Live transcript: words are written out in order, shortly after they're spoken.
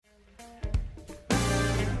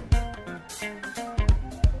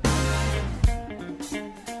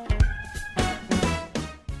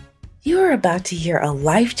are about to hear a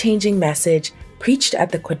life-changing message preached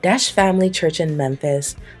at the Kodesh Family Church in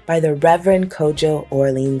Memphis by the Reverend Kojo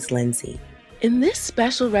Orleans Lindsay. In this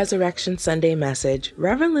special Resurrection Sunday message,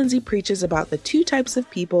 Reverend Lindsay preaches about the two types of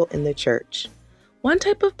people in the church. One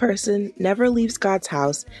type of person never leaves God's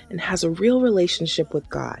house and has a real relationship with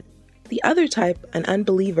God. The other type, an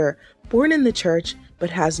unbeliever, born in the church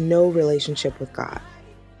but has no relationship with God.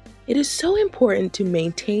 It is so important to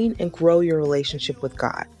maintain and grow your relationship with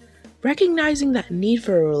God. Recognizing that need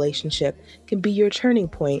for a relationship can be your turning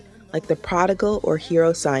point, like the prodigal or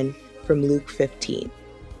hero son from Luke 15.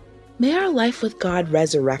 May our life with God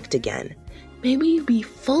resurrect again. May we be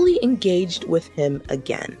fully engaged with Him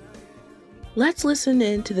again. Let's listen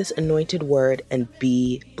in to this anointed word and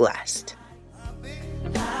be blessed.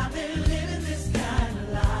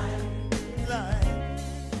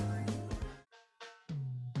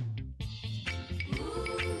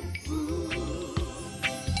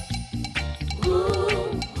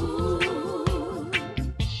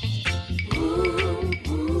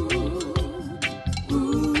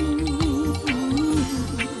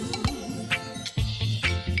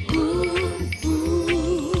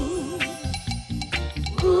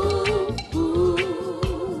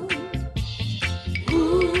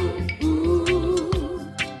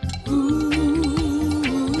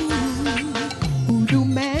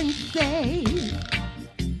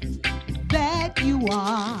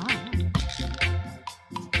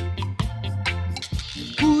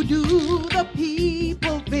 Who do the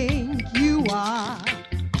people think you are?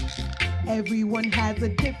 Everyone has a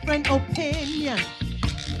different opinion,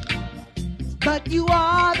 but you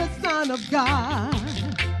are the Son of God.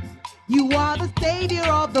 You are the Savior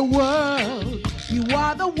of the world. You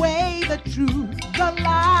are the way, the truth, the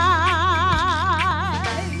life.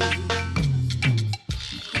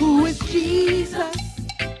 Who is Jesus?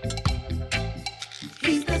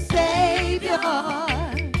 He's the Savior.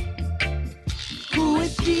 Who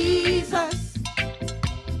is Jesus?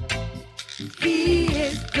 He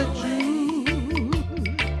is the truth.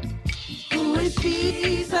 Who is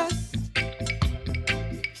Jesus?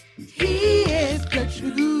 He is the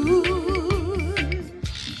truth.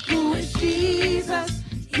 Who is Jesus?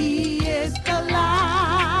 He is the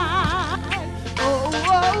life. Oh,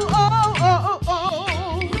 oh, oh, oh, oh,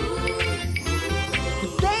 oh. The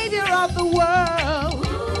Savior of the world.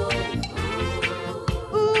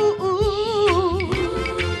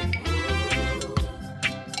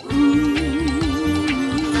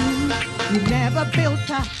 You never built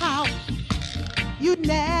a house, you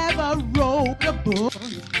never wrote a book,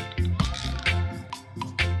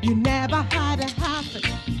 you never had a house,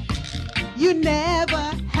 you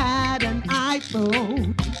never had an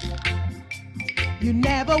iPhone, you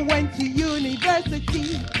never went to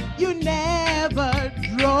university, you never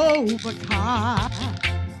drove a car,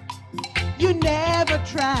 you never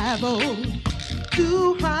traveled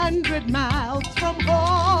 200 miles from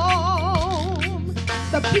home.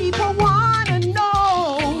 The people want to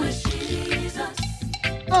know, who is Jesus?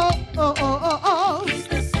 Oh, oh, oh, oh, oh. He's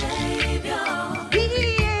the Savior. He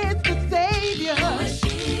is the Savior. Who is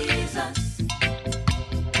Jesus?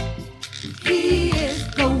 He is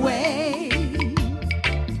the way.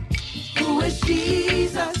 Who is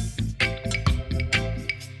Jesus?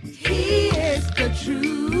 He is the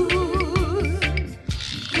truth.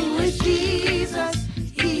 Who is Jesus?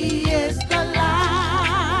 He is the life.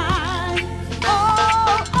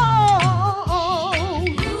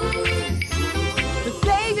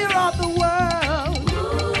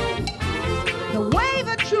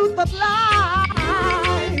 Of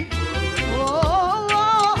life. Oh,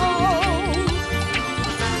 oh, oh.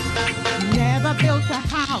 You never built a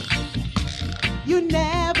house, you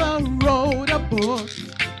never wrote a book,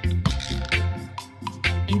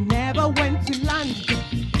 you never went to London,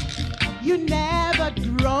 you never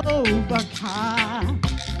drove a car,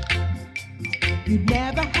 you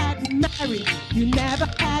never had married, you never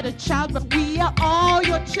had a child, but we are all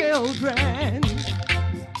your children.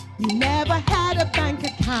 You never had a bank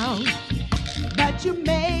account, but you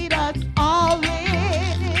made us all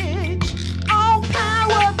rich. All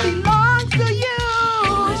power belongs to you.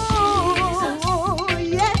 Who is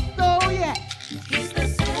Jesus? Yes, oh yes. He's the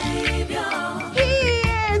Savior. He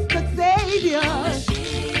is the Savior. Who is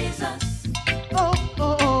Jesus? Oh,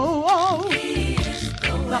 oh, oh, oh. He is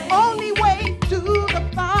the only way to the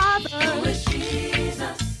Father. Who is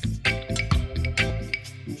Jesus?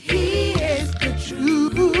 He is the truth.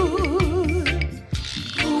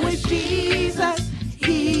 Jesus,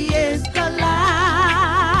 He is the light.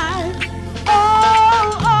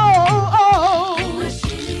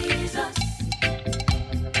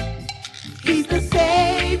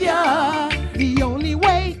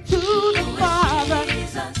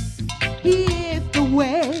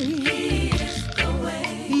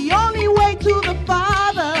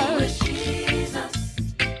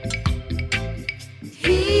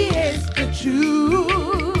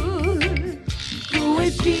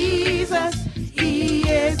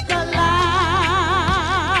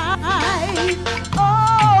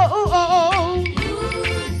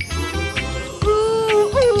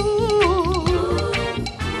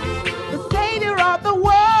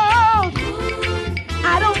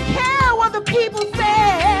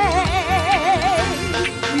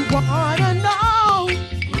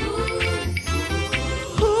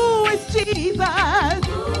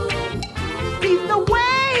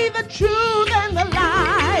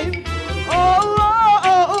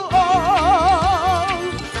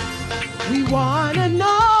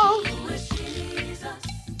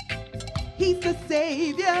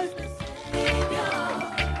 Savior.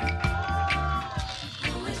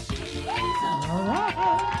 All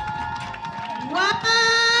right.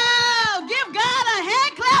 Wow! Give God a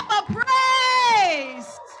hand clap of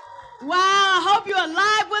praise. Wow, I hope you're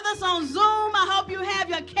live with us on Zoom. I hope you have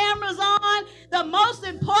your cameras on. The most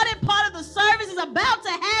important part of the service is about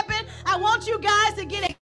to happen. I want you guys to get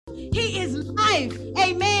it. He is life.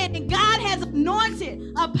 Amen. And God has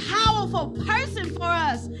anointed a powerful person for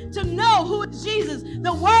us to know who is Jesus.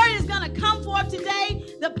 The word is going to come forth today.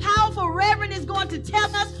 The powerful reverend is going to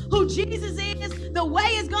tell us who Jesus is. The way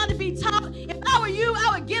is going to be taught. If I were you,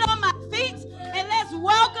 I would get on my feet and let's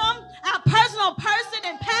welcome our personal person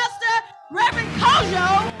and pastor, Reverend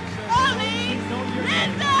Kojo Orleans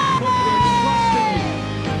Lindsay.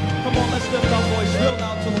 Come on, let's lift our voice real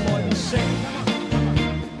loud to the Lord and sing.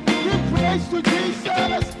 Praise to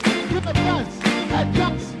Jesus, give a dance, and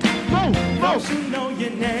dance, go, go. Those who know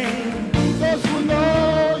your name, Those who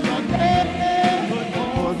know your name,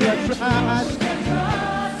 for their trust.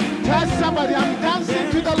 Tell somebody I'm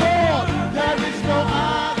dancing to the Lord. There is no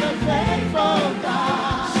other faithful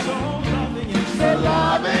God, so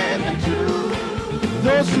loving and true.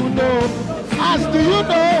 Those who know, ask, do you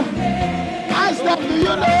know? Ask them, do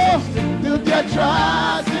you know? Do they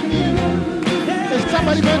trust in you? Is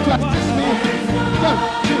somebody going to assist me?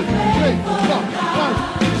 1, 2, 3, 4,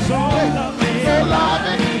 1, 2, 3. So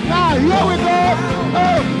loving. Now here we go.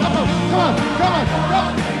 Oh, come on, come on, come on,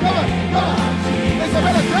 come on, come on.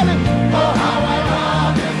 Isabella, tell him. Oh, how I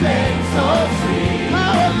love your name, so sweet.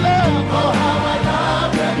 How I love, oh, how I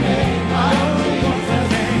love your name, my Jesus.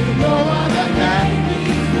 No other name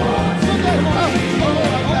is more. Sing it,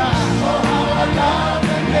 oh, how I love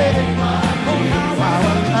the name, my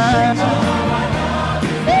Jesus.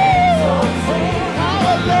 How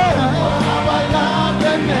I love.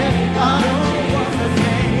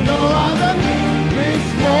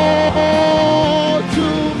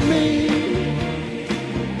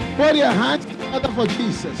 Put your hands together for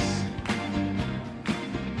Jesus.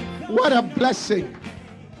 What a blessing.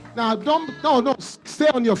 Now, no, stay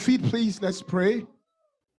on your feet, please. Let's pray.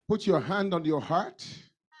 Put your hand on your heart.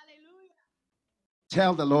 Hallelujah.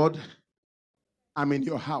 Tell the Lord, I'm in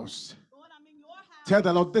your house. Lord, I'm in your house. Tell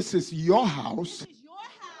the Lord, this is your house, This is your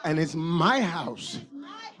house. and it's my house, It's my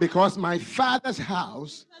house. because my Father's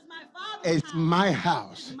house Because my Father's is house my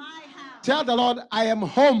house. is my house. Tell the Lord, I am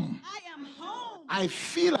home. I am home. I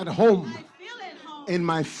feel at home I feel at home in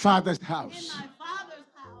my Father's in house. my Father's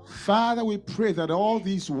house. Father, we pray that all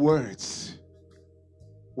these words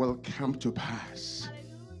will come to pass,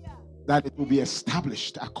 Hallelujah. that it will be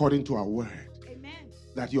established according to our word, Amen.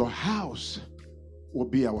 that your house will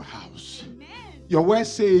be our house. Amen. Your word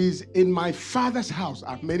says, in my Father's house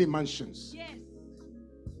are many mansions, Yes.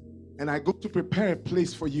 and I go to prepare a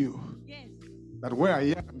place for you, Yes. that where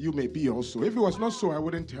I am, you may be also. If it was not so, I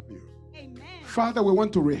wouldn't tell you. Amen. Father, we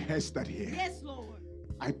want to rehearse that here. Yes, Lord.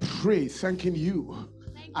 I pray, thanking you.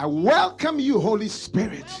 Thank you. I welcome you, Holy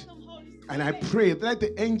Spirit. Welcome, Holy Spirit. And I pray that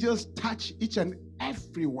the angels touch each and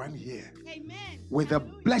every one here Amen. with a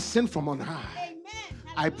Hallelujah. blessing from on high. Amen.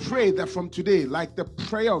 I Hallelujah. pray that from today, like the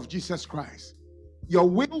prayer of Jesus Christ, your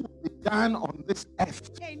will will be done on this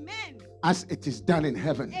earth Amen. as it is done in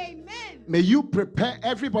heaven. Amen. May you prepare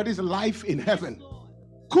everybody's life in heaven. Yes, Lord.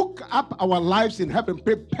 Cook up our lives in heaven.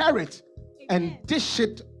 Prepare it and Amen. dish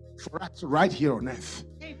it for us right here on earth,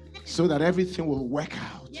 Amen. so that everything will work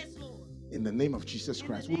out. Yes, Lord. In the name of Jesus In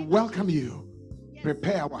the Christ, name we of welcome you. Yes.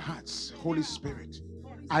 Prepare our hearts, Holy Spirit.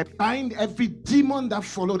 Holy I bind every demon that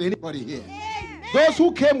followed anybody here. Amen. Those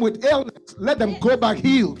who came with illness, let them go back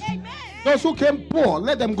healed. Amen. Those who came poor,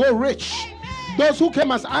 let them go rich. Amen. Those who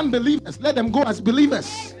came as unbelievers, let them go as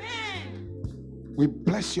believers. Amen. We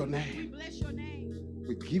bless your We name. bless your name.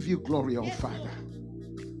 We give you glory, oh Yes, Father.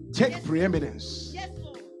 Lord. Take Yes. preeminence. Yes,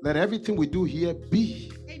 Lord. Let everything we do here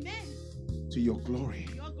be Amen. to your glory.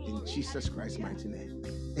 Your In glory. Jesus Christ's Hallelujah. mighty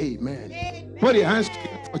name. Amen. Amen. Put your hands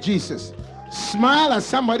together for Jesus. Smile at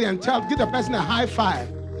somebody and give the person a high five.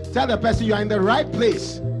 Tell the person you are in the right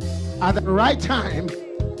place at the right time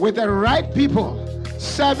with the right people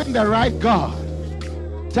serving the right God.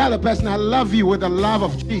 Tell the person, I love you with the love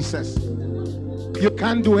of Jesus. You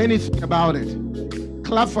can't do anything about it.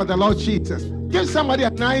 Clap for the Lord Jesus. Give somebody a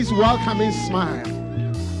nice welcoming smile.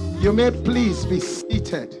 You may please be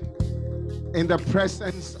seated in the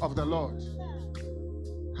presence of the Lord.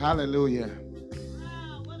 Hallelujah.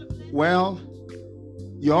 Wow, what a blessing. Well,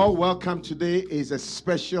 your welcome today is a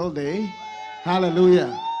special day.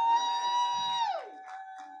 Hallelujah.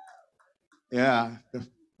 Yeah,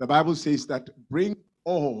 the Bible says that bring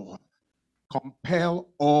all, compel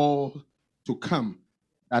all to come,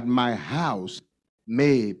 that my house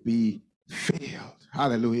may be filled.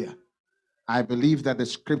 Hallelujah. I believe that the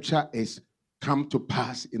scripture is come to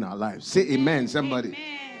pass in our lives. Say amen, somebody.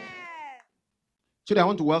 Amen. Today I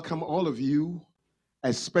want to welcome all of you,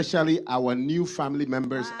 especially our new family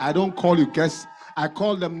members. Wow. I don't call you guests, I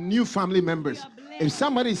call them new family members. If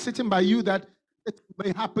somebody is sitting by you that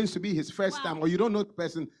it happens to be his first time, or you don't know the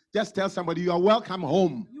person, just tell somebody you are welcome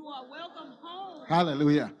home. You are welcome home.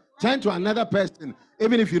 Hallelujah. Turn to another person.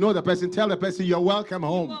 Even if you know the person, tell the person you're welcome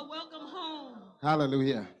home. You are welcome home.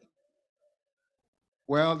 Hallelujah.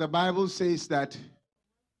 Well, the Bible says that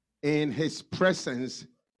in his presence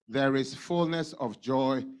there is fullness of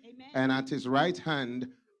joy. Amen. And at his right hand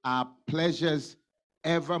are pleasures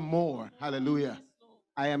evermore. Hallelujah.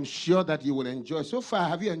 I am sure that you will enjoy. So far,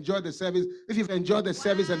 have you enjoyed the service? If you've enjoyed the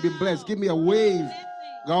service and been blessed, give me a wave.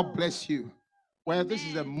 God bless you. Well, this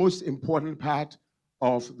is the most important part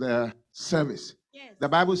of the service. Yes. The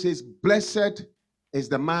Bible says, blessed is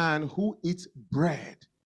the man who eats bread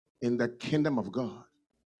in the kingdom of God.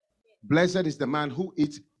 Blessed is the man who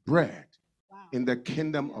eats bread in the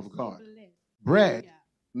kingdom of God. Bread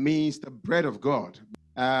means the bread of God.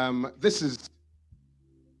 This is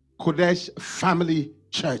Kodesh Family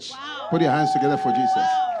Church. Wow. Put your hands together for Jesus.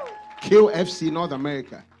 Wow. KFC North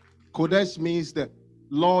America. Kodesh means the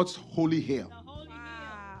Lord's holy hill.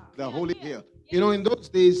 The holy hill. You know, in those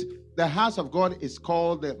days, the house of God is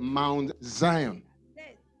called the Mount Zion.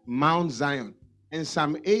 Mount Zion. In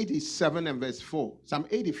Psalm 87 and verse 4, Psalm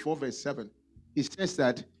 84 verse 7, it says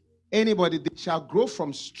that anybody that shall grow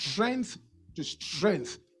from strength to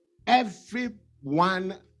strength, every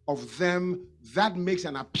one of them that makes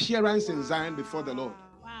an appearance in Zion before the Lord.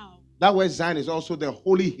 Wow. That word Zion is also the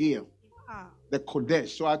holy hill, the Kodesh.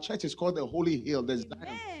 So our church is called the holy hill, the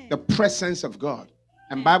Zion, the presence of God.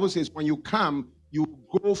 And Bible says when you come, you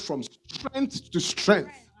go from strength to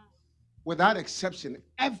strength. Without exception,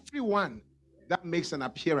 everyone that makes an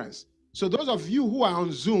appearance. So those of you who are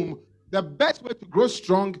on Zoom, the best way to grow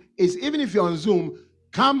strong is, even if you're on Zoom,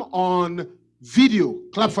 come on video.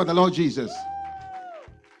 Clap for the Lord Jesus.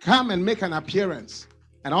 Come and make an appearance.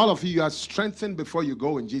 And all of you are strengthened before you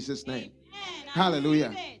go in Jesus' name. Amen.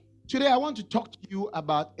 Hallelujah. Today I want to talk to you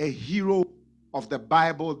about a hero of the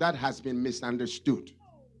Bible that has been misunderstood.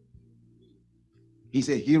 He's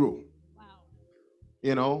a hero. Wow.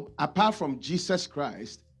 You know, apart from Jesus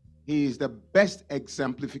Christ, he is the best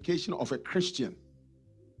exemplification of a Christian.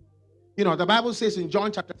 You know, the Bible says in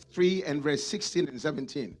John chapter 3 and verse 16 and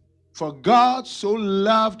 17, for God so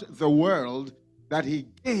loved the world that he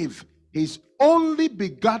gave his only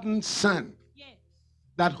begotten Son,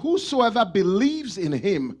 that whosoever believes in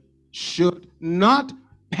him should not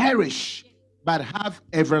perish, but have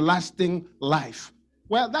everlasting life.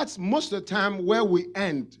 Well, that's most of the time where we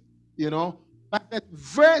end, you know. But the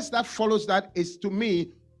verse that follows that is, to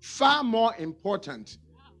me, far more important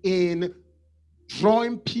in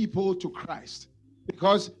drawing people to Christ.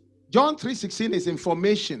 Because John 3:16 is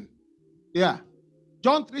information. Yeah.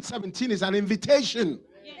 John 3:17 is an invitation.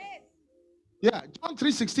 Yeah. John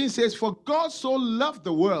 3:16 says, for God so loved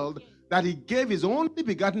the world that he gave his only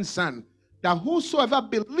begotten Son, that whosoever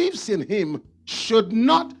believes in him should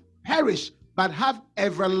not perish, but have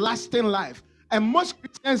everlasting life. And most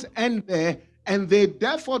Christians end there, and they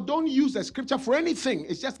therefore don't use the scripture for anything.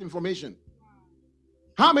 It's just information.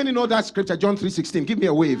 How many know that scripture, John 3:16? Give me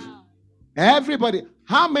a wave. Everybody.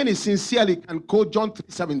 How many sincerely can quote John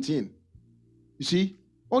 3:17? You see?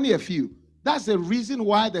 Only a few. That's the reason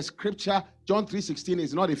why the scripture, John 3:16,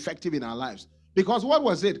 is not effective in our lives. Because what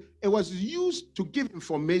was it? It was used to give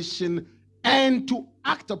information and to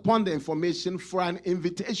act upon the information for an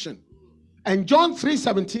invitation. And John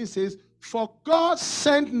 3:17 says, for God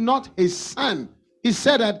sent not his Son. He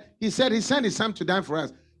said he sent his Son to die for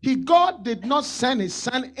us. God did not send his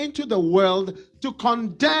Son into the world to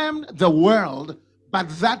condemn the world, but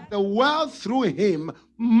that the world through him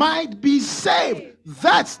might be saved.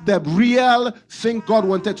 That's the real thing God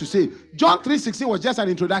wanted to say. John 3:16 was just an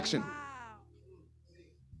introduction.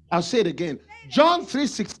 I'll say it again. John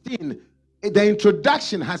 3:16, the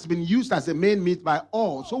introduction has been used as a main meat by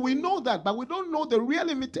all. So we know that, but we don't know the real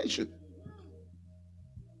invitation.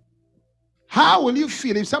 How will you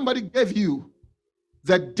feel if somebody gave you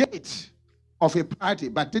the date of a party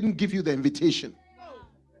but didn't give you the invitation?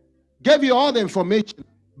 Gave you all the information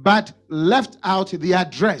but left out the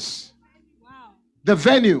address, the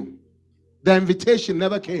venue, the invitation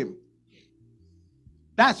never came.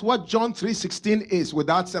 That's what John 3:16 is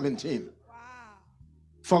without 17.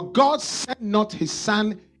 For God sent not his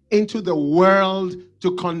Son into the world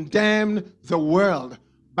to condemn the world,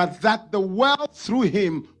 but that the world through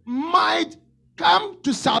him might come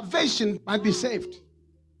to salvation might be saved.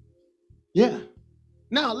 Yeah.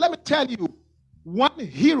 Now, let me tell you one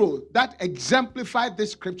hero that exemplified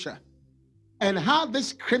this scripture and how this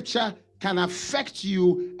scripture can affect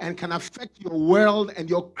you and can affect your world and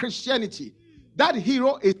your Christianity. That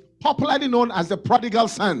hero is popularly known as the prodigal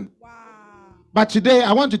son. Wow. But today,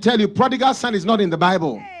 I want to tell you, prodigal son is not in the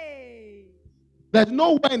Bible. Hey. There's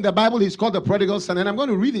nowhere in the Bible he's called the prodigal son. And I'm going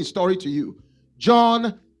to read his story to you.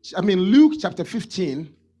 Luke chapter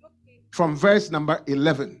 15 from verse number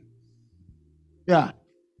 11. Yeah.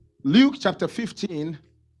 Luke chapter 15,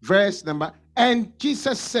 verse number. And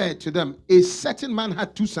Jesus said to them, a certain man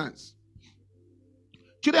had two sons.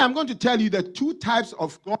 Today I'm going to tell you the two types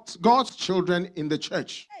of God's children in the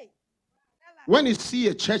church. When you see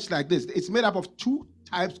a church like this, it's made up of two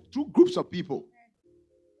groups of people.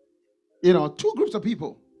 You know, two groups of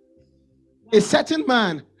people. A certain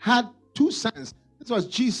man had two sons. This was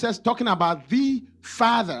Jesus talking about the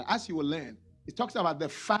Father, as you will learn. He talks about the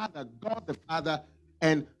Father, God the Father,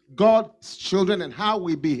 and God's children and how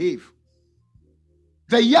we behave.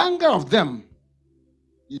 The younger of them,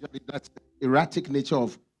 that's the erratic nature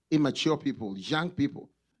of immature people, young people.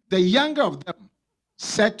 The younger of them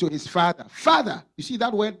said to his father, Father, you see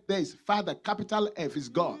that word there is Father, capital F is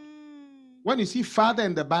God. When you see Father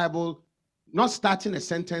in the Bible, not starting a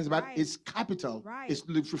sentence, but it's capital. It's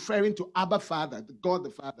referring to Abba Father, God the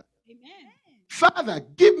Father. Amen. Father,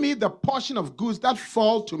 give me the portion of goods that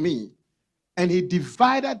fall to me. And he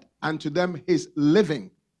divided unto them his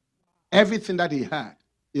living, everything that he had.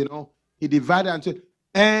 You know, he divided unto,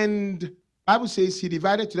 and Bible says he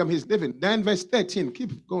divided to them his living. Then verse 13,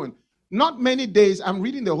 keep going. Not many days, I'm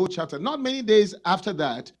reading the whole chapter. Not many days after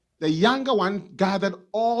that, the younger one gathered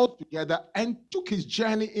all together and took his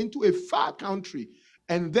journey into a far country.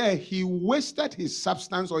 And there he wasted his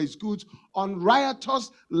substance or his goods on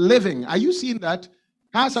riotous living. Are you seeing that?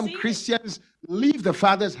 How some Christians leave the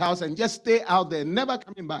Father's house and just stay out there, never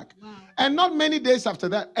coming back. Wow. And not many days after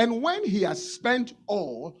that, and when he had spent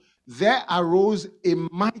all, there arose a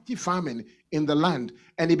mighty famine in the land,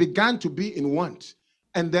 and he began to be in want.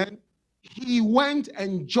 And then he went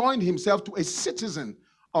and joined himself to a citizen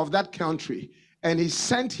of that country, and he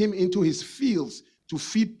sent him into his fields to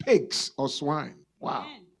feed pigs or swine. Wow.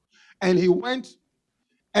 Amen. And he went,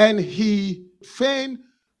 and he fain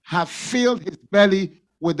have filled his belly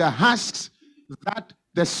with the husks that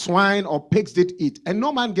the swine or pigs did eat, and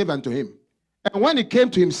no man gave unto him. And when he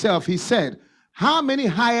came to himself, he said, how many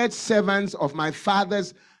hired servants of my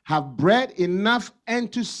father's have bread enough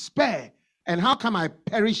and to spare? And how come I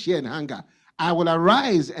perish here in hunger? I will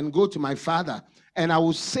arise and go to my father, and I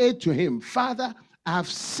will say to him, Father, I have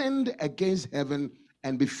sinned against heaven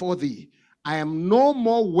and before thee. I am no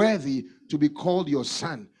more worthy to be called your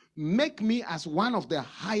son. Make me as one of the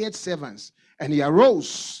hired servants. And he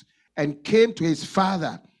arose and came to his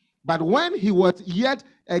father. But when he was yet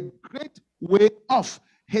a great way off,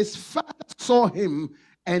 his father saw him,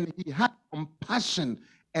 and he had compassion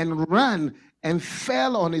and ran and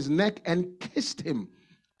fell on his neck and kissed him.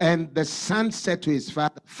 And the son said to his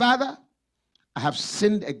father, Father, I have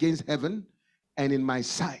sinned against heaven and in my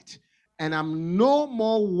sight, and I'm no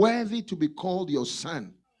more worthy to be called your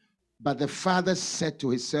son. But the father said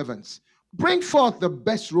to his servants, bring forth the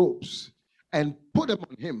best robes and put them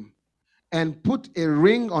on him, and put a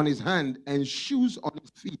ring on his hand and shoes on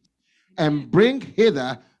his feet, and bring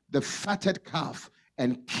hither the fatted calf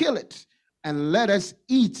and kill it, and let us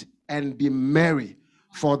eat and be merry.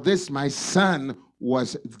 For this my son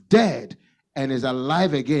was dead and is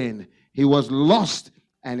alive again. He was lost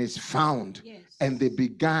and is found. Yes. And they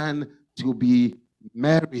began to be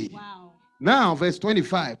merry. Wow. Now, verse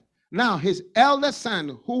 25. Now his elder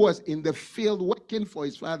son, who was in the field working for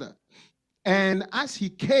his father, and as he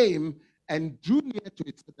came and drew near to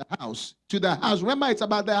the house, remember it's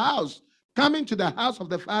about the house, coming to the house of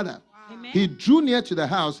the father. Wow. He drew near to the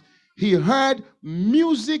house. He heard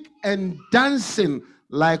music and dancing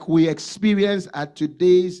like we experience at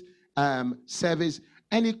today's service.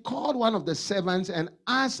 And he called one of the servants and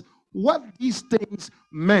asked what these things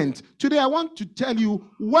meant. Today I want to tell you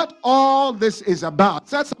what all this is about.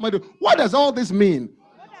 Tell somebody, what does all this mean?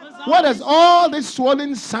 What does all this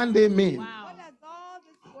swollen Sunday mean? Wow.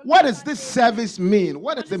 What does this service mean?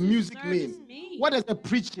 What does the music mean? What does the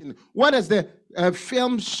preaching? What does the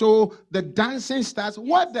film show? The dancing stars? Yes.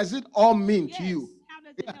 What does it all mean to you?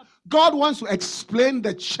 Yeah. God wants to explain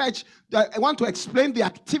the church. I want to explain the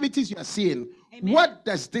activities you are seeing. Amen. What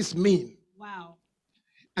does this mean? Wow.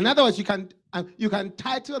 In other words, you can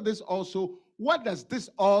title this also, what does this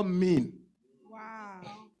all mean? Wow.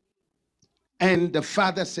 And the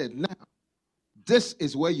father said, now, this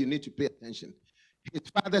is where you need to pay attention. his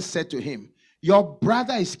father said to him, your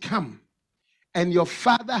brother is come, and your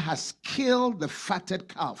father has killed the fatted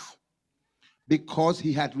calf, because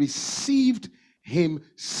he had received him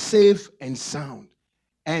safe and sound.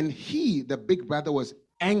 And he, the big brother, was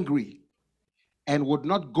angry and would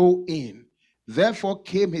not go in. Therefore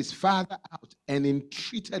came his father out and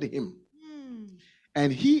entreated him.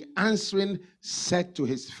 And he answering said to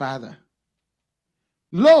his father,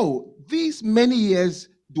 lo, these many years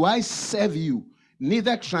do I serve you,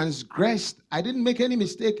 neither transgressed. I didn't make any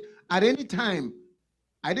mistake at any time.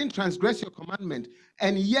 I didn't transgress your commandment.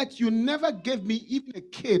 And yet you never gave me even a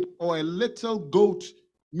kid or a little goat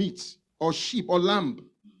meat or sheep or lamb,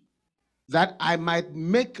 that I might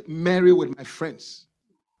make merry with my friends.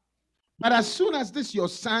 But as soon as this your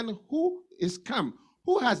son who is come,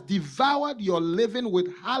 who has devoured your living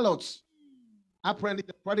with harlots, apparently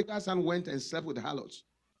the prodigal son went and slept with harlots.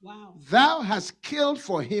 Wow. Thou hast killed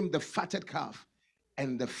for him the fatted calf.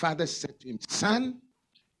 And the father said to him, son,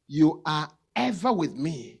 you are ever with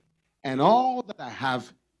me, and all that I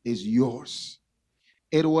have is yours.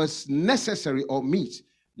 It was necessary or meet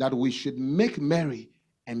that we should make merry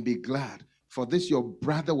and be glad. For this your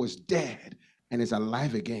brother was dead and is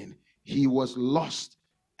alive again. He was lost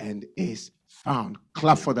and is found.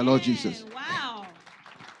 Clap for the Lord Jesus. Wow.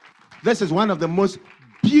 This is one of the most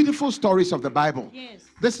beautiful stories of the Bible. Yes.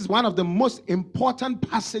 This is one of the most important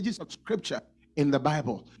passages of scripture in the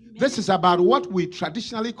Bible. Amen. This is about what we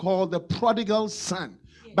traditionally call the prodigal son.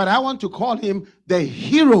 Yes. But I want to call him the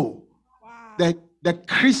hero. Wow. The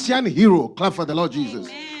Christian hero. Clap for the Lord Jesus.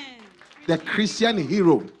 Amen. The Christian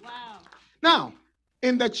hero. Wow. Now,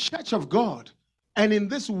 in the church of God and in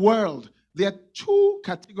this world, there are two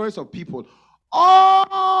categories of people.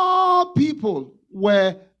 All people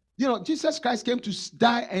were, Jesus Christ came to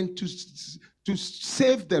die and to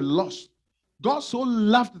save the lost. God so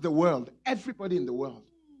loved the world, everybody in the world,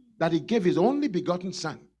 that he gave his only begotten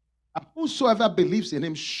son. And whosoever believes in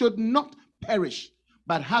him should not perish,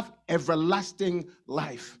 but have everlasting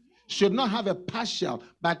life. Should not have a partial,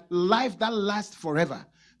 but life that lasts forever.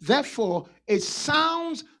 Therefore, it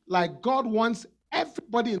sounds like God wants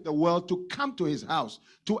everybody in the world to come to his house,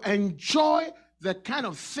 to enjoy the kind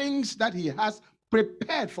of things that he has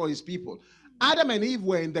prepared for his people. Adam and Eve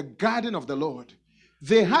were in the garden of the Lord.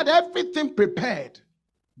 They had everything prepared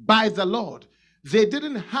by the Lord. They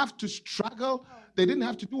didn't have to struggle. They didn't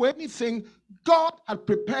have to do anything. God had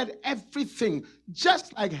prepared everything,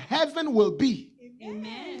 just like heaven will be.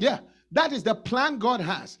 Amen. Yeah, that is the plan God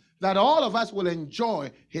has, that all of us will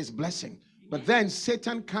enjoy his blessing. But then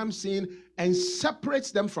Satan comes in and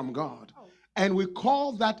separates them from God. And we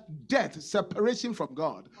call that death, separation from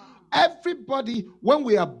God. Everybody, when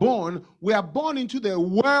we are born into the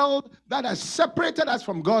world that has separated us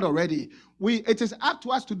from God already. It is up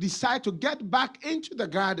to us to decide to get back into the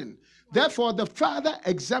garden. Therefore, the Father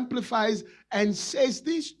exemplifies and says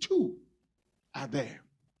these two are there,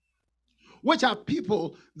 which are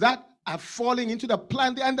people that are falling into the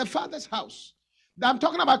plan and the Father's house. I'm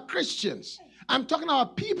talking about Christians. I'm talking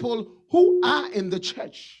about people who are in the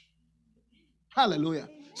church. Hallelujah.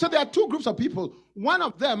 So there are two groups of people. One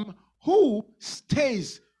of them who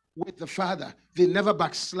stays with the Father. They never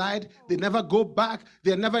backslide. They never go back.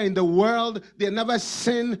 They're never in the world. They never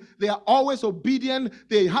sin. They are always obedient.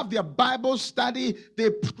 They have their Bible study. They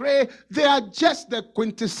pray. They are just the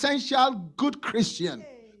quintessential good Christian.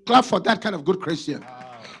 Clap for that kind of good Christian.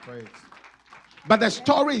 Wow, praise. But the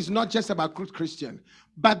story is not just about good Christian.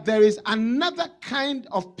 But there is another kind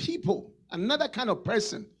of people, another kind of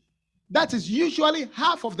person. That is usually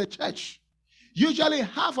half of the church. Usually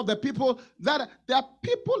half of the people there are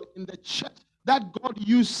people in the church that God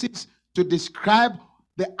uses to describe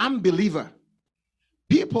the unbeliever.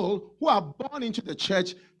 People who are born into the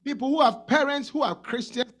church, people who have parents who are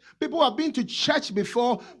Christians, people who have been to church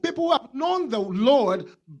before, people who have known the Lord,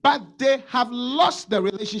 but they have lost their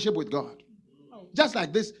relationship with God. Just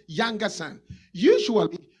like this younger son.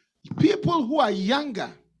 Usually, people who are younger,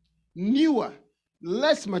 newer,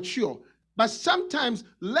 less mature, but sometimes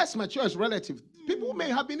less mature is relative. People who may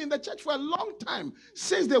have been in the church for a long time,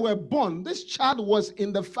 since they were born. This child was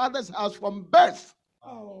in the Father's house from birth.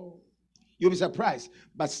 Oh. You'll be surprised.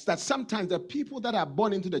 But that sometimes the people that are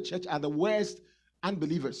born into the church are the worst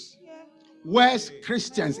unbelievers. Worst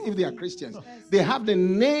Christians, if they are Christians. They have the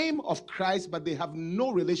name of Christ, but they have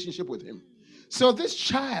no relationship with him. So this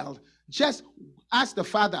child just asked the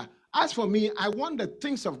Father, as for me, I want the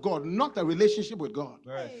things of God, not the relationship with God.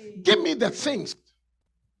 Right. Give me the things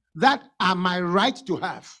that are my right to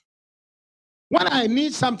have. When I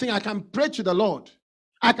need something, I can pray to the Lord.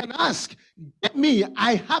 I can ask, give me,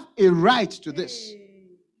 I have a right to this.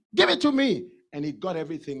 Give it to me. and he got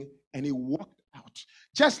everything and he walked out.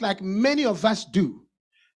 Just like many of us do.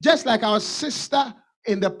 Just like our sister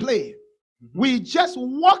in the play. We just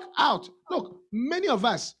walk out. Look, many of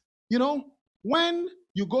us, when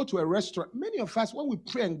you go to a restaurant, many of us, when we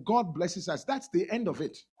pray and God blesses us, that's the end of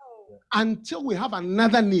it. Until we have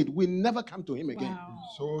another need, we never come to him again. Wow.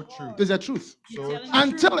 So true. There's the truth. So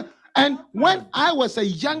And when I was a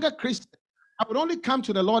younger Christian, I would only come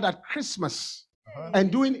to the Lord at Christmas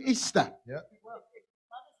and during Easter. Yeah.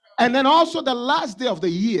 And then also the last day of the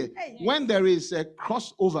year, when there is a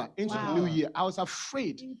crossover into the new year, I was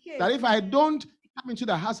afraid that if I don't come into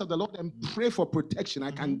the house of the Lord and pray for protection,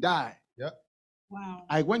 I can die. Yeah. Wow.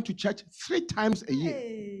 I went to church 3 times a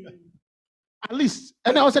year, at least.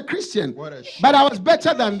 And I was a Christian, What a but I was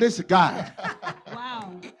better than this guy.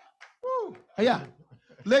 Wow. Woo. Yeah.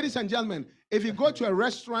 Ladies and gentlemen, if you go to a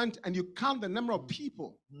restaurant and you count the number of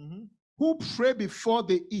people who pray before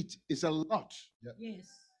they eat, it's a lot. Yes.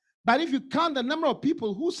 But if you count the number of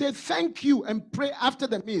people who say thank you and pray after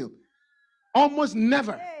the meal, almost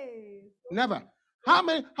never. Never. How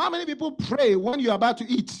many people pray when you're about to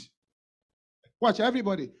eat? Watch,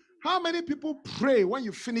 everybody. How many people pray when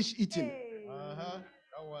you finish eating?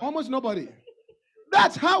 Almost nobody.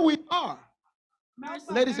 That's how we are.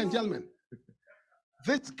 Ladies and gentlemen,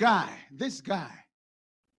 this guy,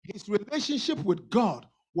 his relationship with God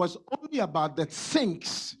was only about the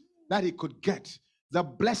things that he could get, the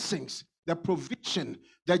blessings, the provision,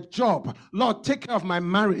 the job. Lord, take care of my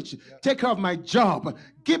marriage, take care of my job.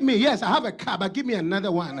 Give me, yes, I have a car, but give me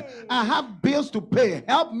another one. I have bills to pay.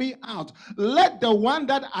 Help me out. Let the one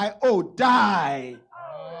that I owe die.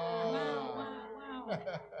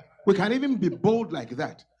 We can even be bold like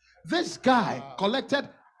that. This guy collected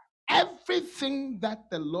everything that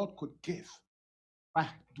the Lord could give, but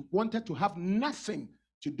wanted to have nothing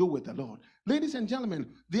to do with the Lord. Ladies and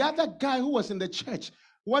gentlemen, the other guy who was in the church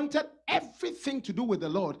wanted everything to do with the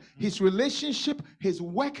Lord. His relationship, his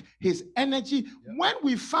work, his energy. When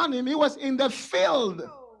we found him, he was in the field,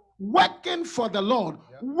 working for the Lord,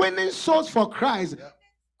 winning souls for Christ,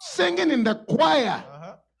 singing in the choir,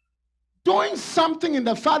 doing something in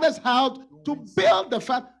the Father's house to build the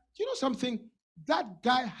Father. You know something? That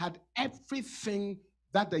guy had everything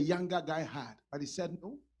that the younger guy had. But he said,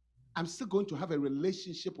 no, I'm still going to have a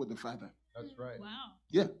relationship with the Father. That's right. Wow.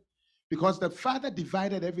 Yeah. Because the Father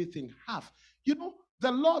divided everything half. You know,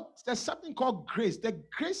 the Lord, there's something called grace. The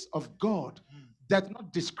grace of God does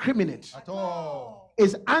not discriminate. At all.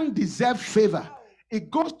 It's undeserved favor. It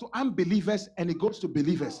goes to unbelievers and it goes to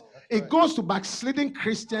believers. It goes to backsliding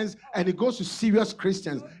Christians and it goes to serious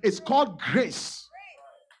Christians. It's called grace.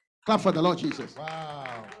 Clap for the Lord Jesus.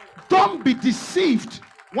 Wow. Don't be deceived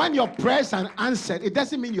when your prayers are answered. It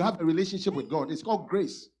doesn't mean you have a relationship with God. It's called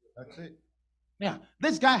grace. That's it. Yeah.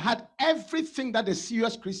 This guy had everything that a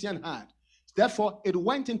serious Christian had. Therefore, it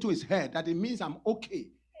went into his head that it means I'm okay.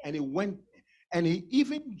 And he went and he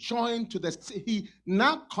even joined to he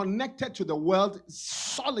now connected to the world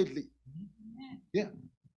solidly. Yeah.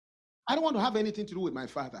 I don't want to have anything to do with my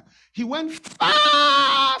father. He went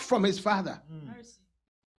far from his father. Mercy.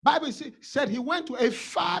 Bible said he went to a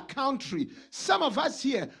far country. Some of us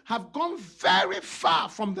here have gone very far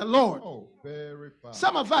from the Lord. Oh, very far.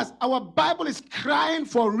 Some of us, our Bible is crying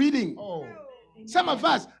for reading. Oh. Some of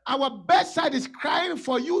us, our bedside is crying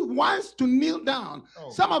for you once to kneel down. Oh.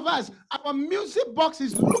 Some of us, our music box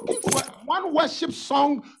is looking for one worship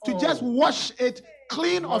song to just wash it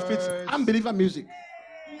clean of its unbeliever music.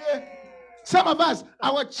 Yeah. Some of us,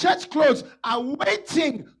 our church clothes are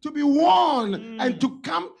waiting to be worn and to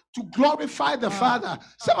come to glorify the Father.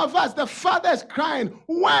 Some of us, the Father is crying,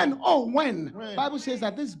 when? Oh, when? Bible says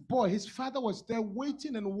that this boy, his father was there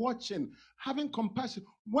waiting and watching, having compassion.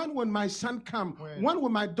 When will my son come? When will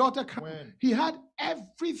my daughter come? He had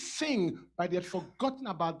everything, but he had forgotten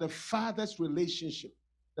about the Father's relationship,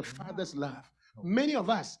 the Father's love. Many of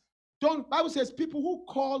us don't. Bible says people who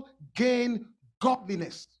call gain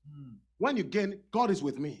godliness. When you gain, God is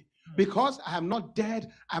with me. Because I am not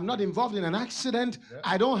dead, I'm not involved in an accident,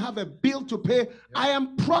 I don't have a bill to pay, I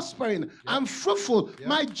am prospering, I'm fruitful,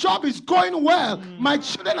 my job is going well, my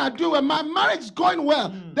children are doing well, my marriage is going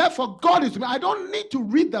well. Therefore, God is with me. I don't need to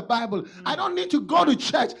read the Bible, I don't need to go to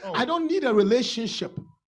church, I don't need a relationship.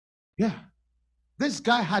 Yeah. This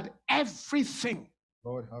guy had everything.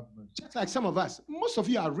 Lord have mercy. Just like some of us. Most of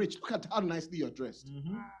you are rich. Look at how nicely you're dressed.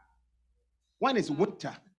 When it's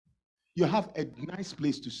winter, you have a nice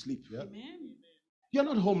place to sleep. Amen. You're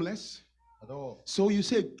not homeless. At all. So you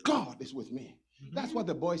say, God is with me. That's what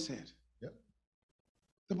the boy said. Yep.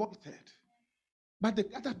 The boy said. But the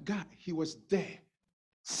other guy, he was there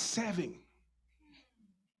serving.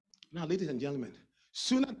 Now, ladies and gentlemen,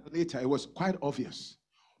 sooner or later, it was quite obvious.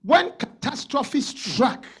 When catastrophe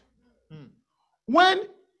struck, when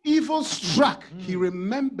evil struck, he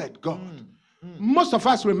remembered God. Most of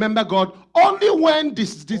us remember God only when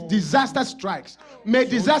this disaster strikes. May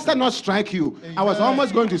disaster not strike you. I was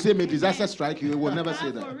almost going to say, may disaster strike you. It will never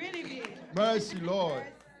say that. Really big. Mercy, Lord.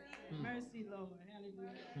 Mercy, Lord.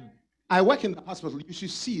 Hallelujah. I work in the hospital. You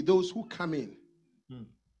should see those who come in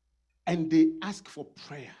and they ask for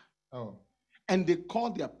prayer. Oh, And they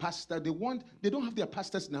call their pastor. They don't have their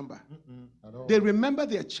pastor's number. at all. They remember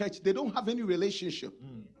their church. They don't have any relationship.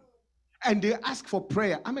 And they ask for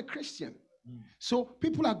prayer. I'm a Christian. So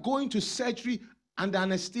people are going to surgery under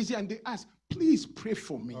anesthesia and they ask, please pray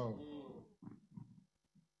for me. Oh,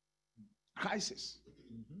 Crisis.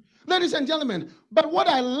 Ladies and gentlemen, but what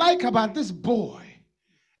I like about this boy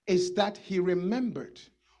is that he remembered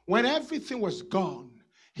when everything was gone,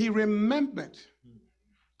 he remembered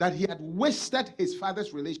that he had wasted his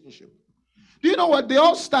father's relationship. Do you know what? They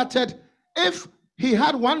all started, if he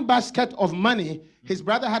had one basket of money, his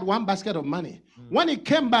brother had one basket of money. When he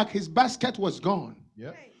came back, his basket was gone.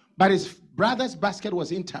 yeah. But his brother's basket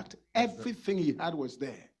was intact. Everything he had was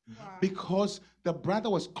there. Because the brother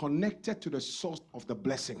was connected to the source of the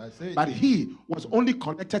blessing. That's it. But he was only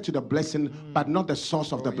connected to the blessing, but not the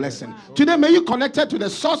source of the yeah. blessing. Today, may you connected to the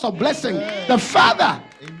source of blessing, the Father.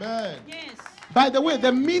 Amen. Yes. By the way,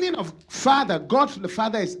 the meaning of Father, God the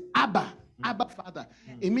Father, is Abba. Abba Father.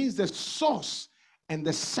 It means the source and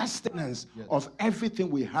the sustenance of everything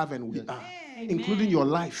we have and we are, including your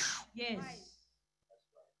life, Yes.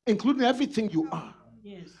 including everything you are.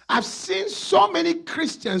 Yes. I've seen so many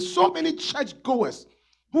Christians, so many churchgoers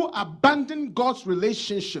who abandon God's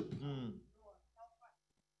relationship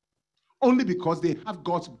only because they have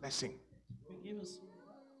God's blessing. Forgive us.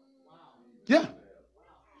 Yeah.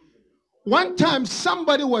 One time,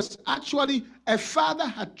 somebody was actually, a father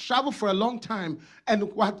had traveled for a long time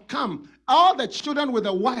and had come. All the children with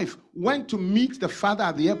a wife went to meet the father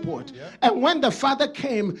at the airport. And when the father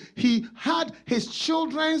came, he had his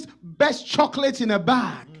children's best chocolates in a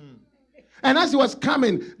bag. And as he was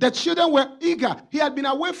coming, the children were eager. He had been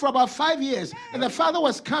away for about 5 years. And the father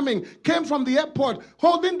was coming, came from the airport,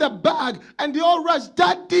 holding the bag. And they all rushed,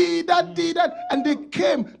 Daddy, Daddy, Daddy. And they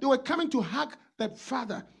came. They were coming to hug the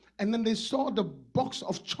father. And then they saw the box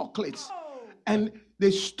of chocolates. And they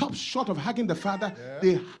stopped short of hugging the father.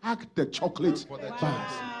 They hugged the chocolate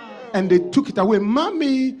bags. And they took it away.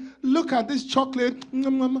 Mommy, look at this chocolate.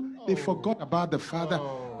 They forgot about the father.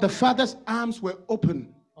 The father's arms were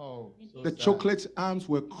open. Oh, so The sad. chocolate's arms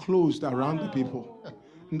were closed around the people.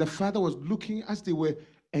 And the father was looking as they were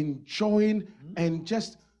enjoying and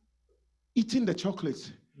just eating the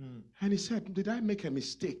chocolates. And he said, did I make a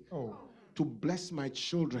mistake Oh, to bless my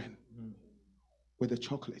children with the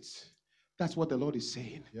chocolates? That's what the Lord is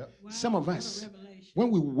saying. yep. Some of us, Revelation. when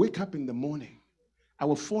we wake up in the morning,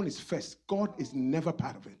 our phone is first. God is never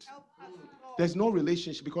part of it. There's no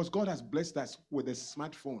relationship because God has blessed us with a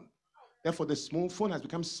smartphone. Therefore, the smartphone has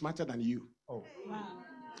become smarter than you. Oh, Wow.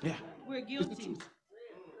 Yeah. We're guilty.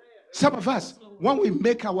 Some of us, when we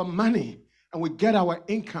make our money and we get our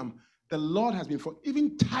income, the Lord has been for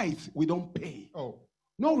even tithe, we don't pay. oh,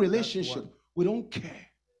 No relationship, we don't care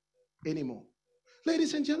anymore.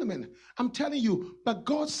 Ladies and gentlemen, I'm telling you, but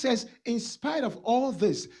God says, in spite of all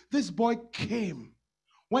this, this boy came.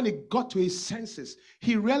 When he got to his senses,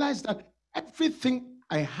 he realized that everything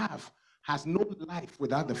I have has no life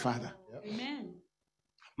without the Father. Amen.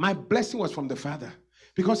 My blessing was from the Father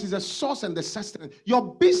because he's the source and the sustenance.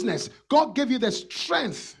 Your business, God gave you the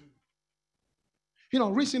strength. You know,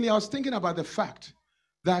 recently I was thinking about the fact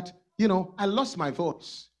that, I lost my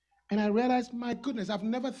voice. And I realized, my goodness, I've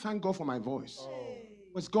never thanked God for my voice.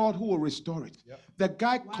 It was God who will restore it. The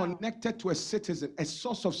guy connected to a citizen, a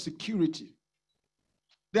source of security.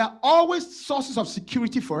 There are always sources of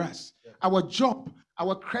security for us. Our job,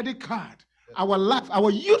 our credit card, our life, our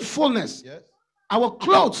youthfulness, yes. our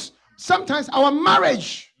clothes, sometimes our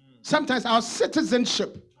marriage, sometimes our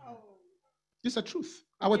citizenship. It's the truth.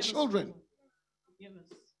 Our children, Forgive us.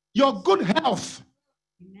 your good health,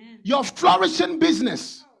 Amen. your flourishing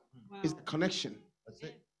business Wow. is the connection. That's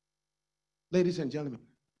it. Ladies and gentlemen,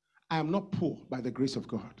 I am not poor by the grace of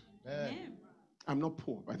God. Amen. Amen. I'm not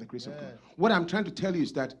poor by the grace of God. Amen. What I'm trying to tell you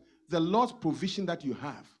is that the Lord's provision that you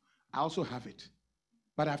have, I also have it.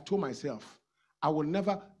 But I've told myself, I will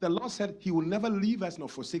never, the Lord said he will never leave us nor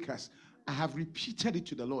forsake us. I have repeated it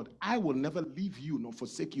to the Lord. I will never leave you nor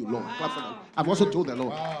forsake you, Lord. Clap for that. I've also told the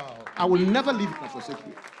Lord, Wow. I will never leave you nor forsake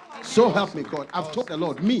you. So help me, God. I've told the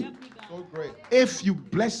Lord, me, So great. if you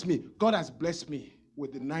bless me, God has blessed me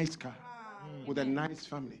with a nice car. with a nice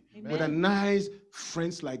family, Amen. with a nice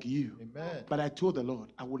friends like you. Amen. But I told the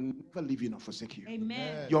Lord, I will never leave you nor forsake you.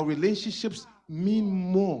 Amen. Your relationships mean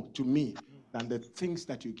more to me than the things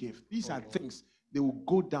that you give. These are things, they will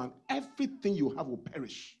go down. Everything you have will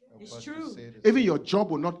perish. It's true. Even your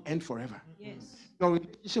job will not end forever. Yes. Your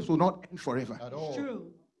relationships will not end forever. At It's all.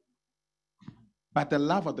 true. But the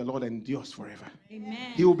love of the Lord endures forever.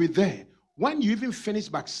 Amen. He will be there. When you even finish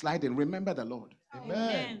backsliding, remember the Lord.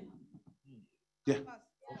 Amen. Yeah.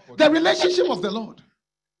 The relationship of the Lord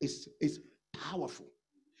is powerful.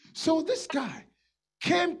 So this guy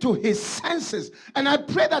came to his senses. And I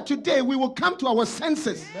pray that today we will come to our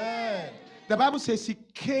senses. Amen. The Bible says he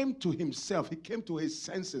came to himself. He came to his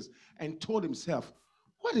senses and told himself,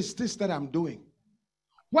 what is this that I'm doing?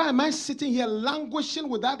 Why am I sitting here languishing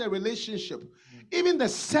without a relationship? Even the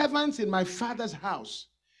servants in my father's house,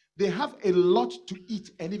 they have a lot to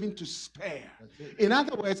eat and even to spare. In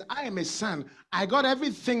other words, I am a son. I got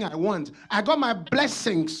everything I want. I got my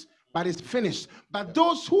blessings, but it's finished. But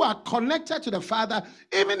those who are connected to the Father,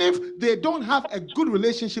 even if they don't have a good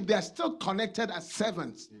relationship, they are still connected as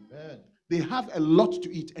servants. Amen. They have a lot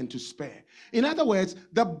to eat and to spare. In other words,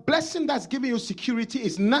 the blessing that's giving you security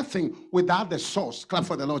is nothing without the source. Clap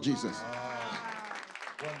for the Lord Jesus.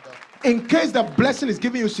 Wonderful. In case the blessing is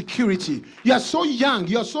giving you security, you are so young,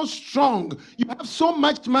 you are so strong, you have so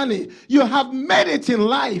much money, you have made it in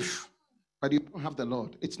life, but you don't have the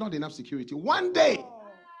Lord. It's not enough security. One day,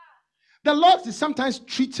 the Lord is sometimes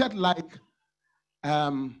treated like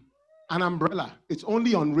an umbrella. It's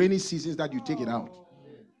only on rainy seasons that you take it out.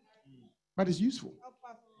 But it's useful.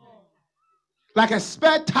 Like a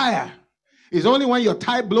spare tire. It's only when your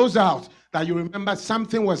tire blows out that you remember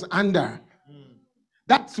something was under.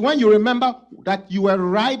 That's when you remember that you were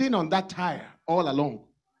riding on that tire all along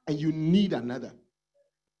and you need another.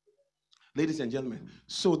 Ladies and gentlemen,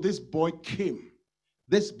 so this boy came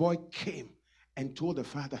and told the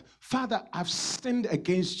father, Father, I've sinned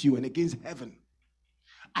against you and against heaven.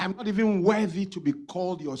 I'm not even worthy to be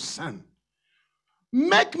called your son.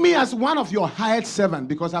 Make me as one of your hired servants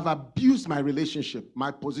because I've abused my relationship,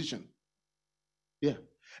 my position. Yeah.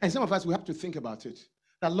 And some of us, we have to think about it.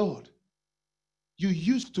 That Lord, I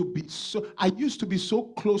used to be so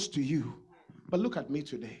close to you, but look at me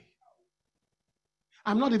today.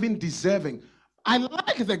 I'm not even deserving. I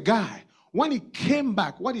like the guy. When he came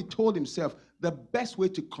back, what he told himself, the best way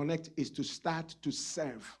to connect is to start to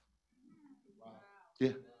serve.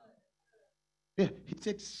 Yeah. Yeah. He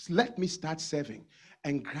said, let me start serving.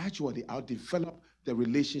 And gradually, I'll develop the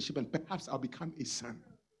relationship and perhaps I'll become a son.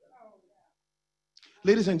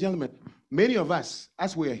 Ladies and gentlemen, many of us,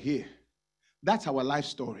 as we are here, that's our life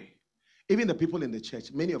story. Even the people in the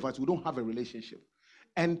church, many of us, we don't have a relationship.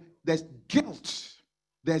 And there's guilt.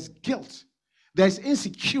 There's guilt. There's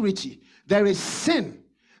insecurity. There is sin.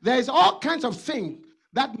 There is all kinds of things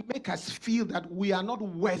that make us feel that we are not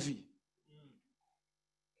worthy.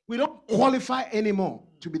 We don't qualify anymore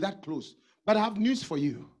to be that close. But I have news for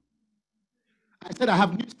you. I said, I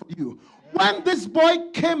have news for you. When this boy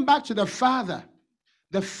came back to the father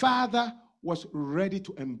was ready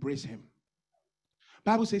to embrace him.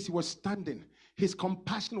 Bible says he was standing. His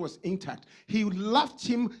compassion was intact. He loved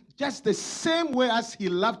him just the same way as he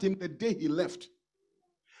loved him the day he left.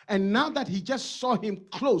 And now that he just saw him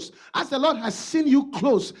close, as the Lord has seen you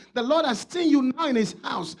close, the Lord has seen you now in his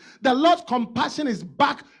house, the Lord's compassion is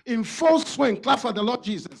back in full swing. Clap for the Lord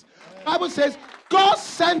Jesus. Bible says, God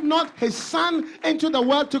sent not his son into the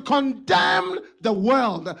world to condemn the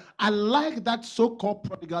world. I like that so-called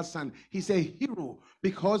prodigal son. He's a hero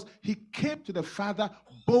because he came to the Father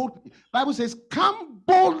boldly. Bible says, come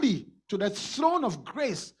boldly to the throne of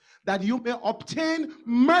grace that you may obtain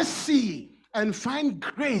mercy and find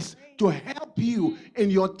grace to help you in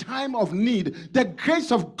your time of need. The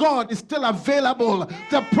grace of God is still available.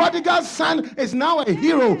 The prodigal son is now a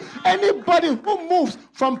hero. Anybody who moves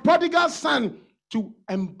from prodigal son to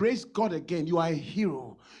embrace God again, you are a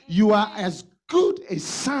hero. You are as good a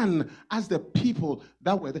son as the people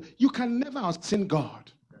that were there. You can never outsin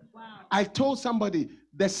God. Wow. I told somebody,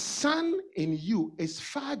 the son in you is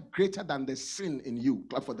far greater than the sin in you.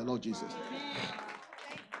 Clap for the Lord Jesus.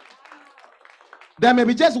 There may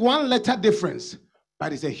be just one letter difference,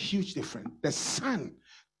 but it's a huge difference. The son,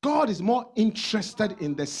 God is more interested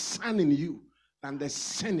in the son in you than the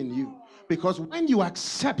sin in you. Because when you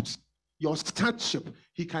accept your sonship,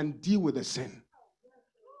 he can deal with the sin.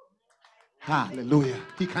 Hallelujah.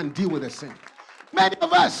 He can deal with the sin. Many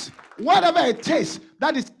of us, whatever it is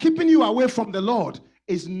that is keeping you away from the Lord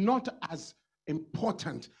is not as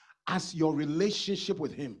important as your relationship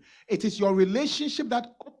with him. It is your relationship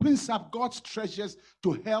that opens up God's treasures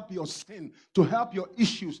to help your sin, to help your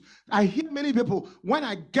issues. I hear many people, when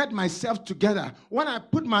I get myself together, when I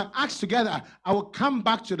put my acts together, I will come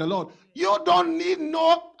back to the Lord. You don't need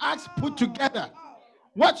no acts put together.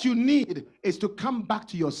 What you need is to come back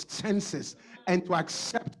to your senses and to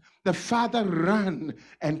accept. The Father ran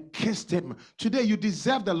and kissed him. Today you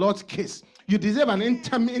deserve the Lord's kiss. You deserve an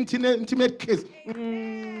intimate kiss.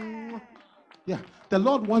 Yeah, the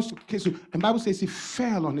Lord wants to kiss you. And the Bible says he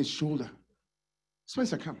fell on his shoulder.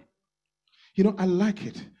 Spencer, come. You know, I like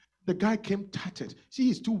it. The guy came tattered. See,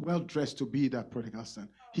 he's too well dressed to be that prodigal son.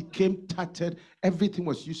 He came tattered. Everything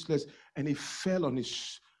was useless. And he fell on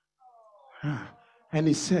his... And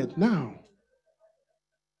he said, now,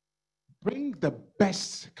 bring the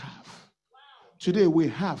best calf. Today we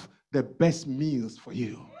have the best meals for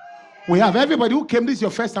you. We have everybody who came, this is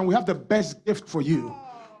your first time, we have the best gift for you.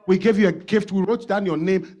 We gave you a gift. We wrote down your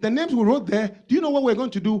name. The names we wrote there, do you know what we're going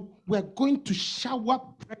to do? We're going to shower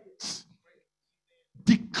praise.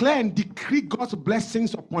 Declare and decree God's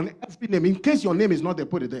blessings upon every name. In case your name is not there,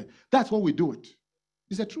 put it there. That's what we do it.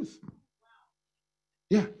 It's the truth.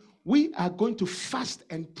 Yeah. We are going to fast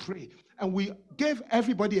and pray. And we gave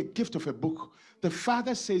everybody a gift of a book. The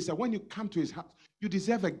Father says that when you come to his house, you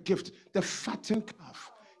deserve a gift, the fattened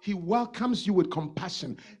calf. He welcomes you with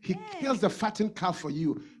compassion. He kills the fattened calf for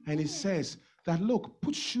you. And he says that, look,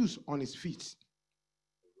 put shoes on his feet.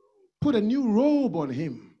 Put a new robe on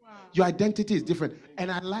him. Wow. Your identity is different.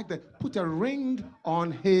 And I like that. Put a ring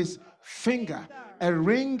on his finger. A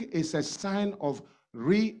ring is a sign of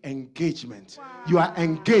re-engagement. Wow. You are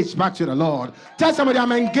engaged back to the Lord. Tell somebody,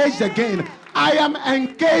 I'm engaged again. I am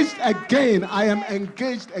engaged again. I am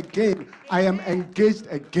engaged again. I am engaged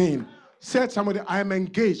again. Said somebody, I am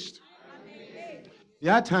engaged. The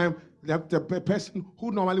other time, the person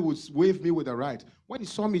who normally would wave me with the right, when he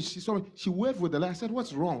saw me, she waved with the left. I said,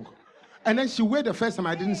 what's wrong? And then she waved the first time,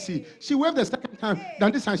 I didn't see. She waved the second time.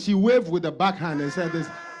 Then this time she waved with the backhand and said this.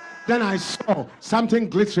 Then I saw something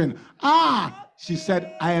glittering. She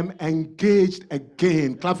said, I am engaged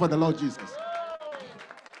again. Clap for the Lord Jesus.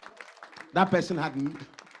 That person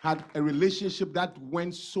had a relationship that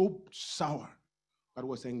went so sour, but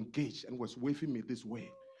was engaged and was waving me this way.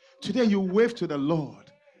 Today you wave to the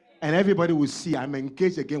Lord and everybody will see I'm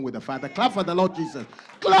engaged again with the Father. Clap for the Lord Jesus.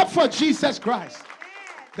 Clap for Jesus Christ.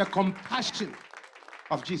 The compassion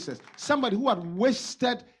of Jesus. Somebody who had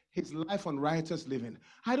wasted his life on riotous living.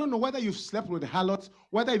 I don't know whether you've slept with harlots,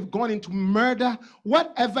 whether you've gone into murder,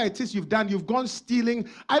 whatever it is you've done, you've gone stealing.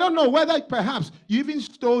 I don't know whether perhaps you even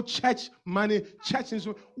stole church money, church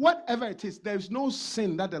instruments, whatever it is. There is no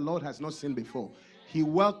sin that the Lord has not seen before. He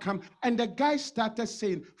welcomed, and the guy started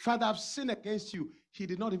saying, Father, I've sinned against you. He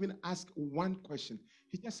did not even ask one question.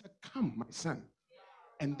 He just said, come, my son.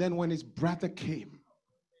 And then when his brother came,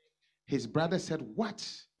 his brother said, what?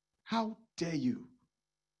 How dare you?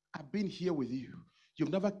 I've been here with you.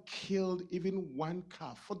 You've never killed even one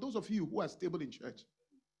calf. For those of you who are stable in church,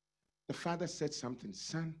 the Father said something,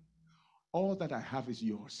 son, all that I have is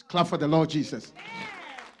yours. Clap for the Lord Jesus.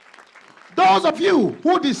 Those of you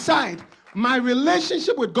who decide my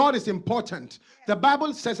relationship with God is important, the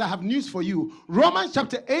Bible says I have news for you. Romans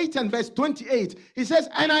chapter 8 and verse 28, he says,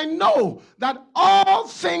 and I know that all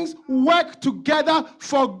things work together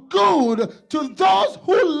for good to those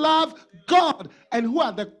who love God and who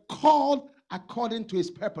are the called according to his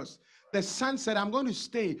purpose. The son said, I'm going to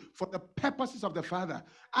stay for the purposes of the Father.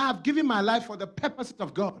 I have given my life for the purposes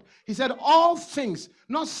of God. He said, all things,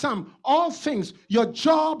 not some, all things, your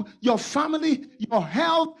job, your family, your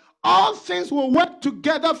health, all things will work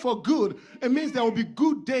together for good. It means there will be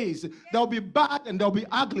good days, there will be bad and there will be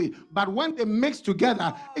ugly. But when they mix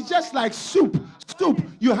together, it's just like soup.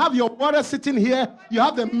 You have your water sitting here, you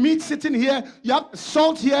have the meat sitting here, you have the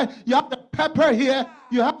salt here, you have the pepper here,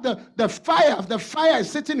 you have the fire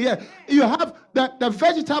is sitting here, you have the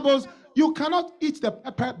vegetables. You cannot eat the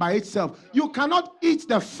pepper by itself. You cannot eat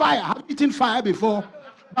the fire. Have you eaten fire before?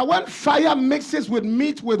 But when fire mixes with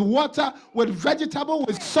meat, with water, with vegetable,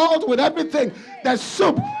 with salt, with everything, the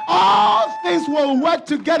soup, all things will work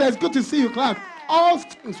together. It's good to see you, clap. All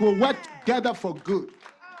things will work together for good.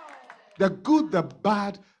 The good, the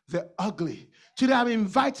bad, the ugly. Today I'm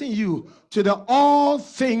inviting you to the all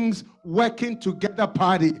things working together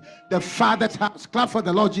party, the Father's house. Clap for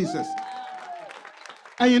the Lord Jesus.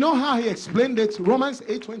 And you know how he explained it? Romans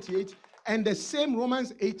 8:28. And the same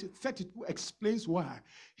Romans 8:32 explains why.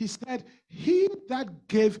 He said, he that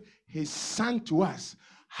gave his son to us,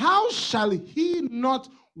 how shall he not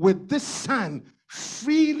with this son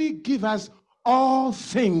freely give us all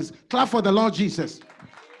things? Clap for the Lord Jesus.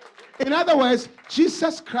 In other words,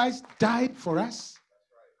 Jesus Christ died for us.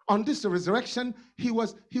 On this resurrection, he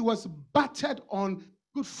was battered on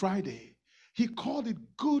Good Friday. He called it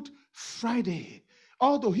Good Friday.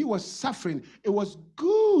 Although he was suffering, it was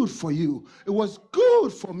good for you. It was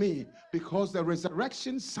good for me because the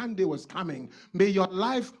resurrection Sunday was coming. May your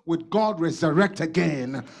life with God resurrect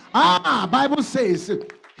again. Bible says,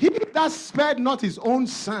 he that spared not his own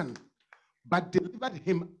son, but delivered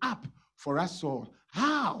him up for us all.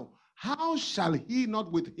 How? How shall he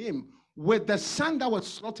not with him, with the son that was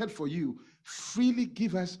slaughtered for you, freely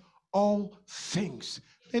give us all things?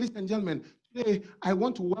 Ladies and gentlemen, today I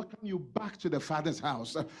want to welcome you back to the Father's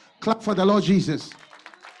house. Clap for the Lord Jesus.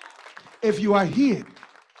 If you are here,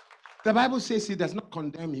 the Bible says he does not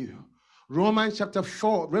condemn you. Romans chapter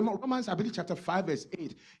 4, Romans, I believe chapter 5, verse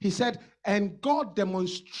 8. He said, and God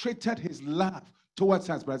demonstrated his love towards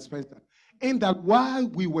us, Brother Spencer, in that while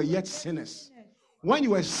we were yet sinners, when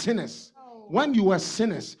you were sinners, when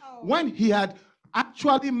he had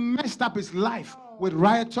actually messed up his life with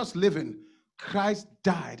riotous living, Christ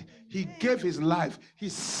died. He gave his life. He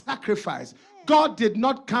sacrificed. God did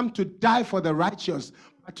not come to die for the righteous,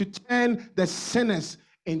 but to turn the sinners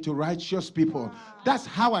into righteous people. That's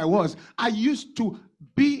how I was. I used to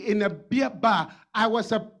be in a beer bar. I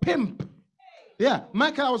was a pimp. Yeah,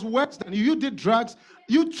 Michael, I was worse than you. You did drugs.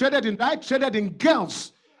 I traded in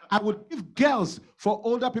girls. I would give girls for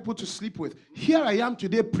older people to sleep with. Here I am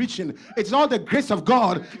today preaching. It's all the grace of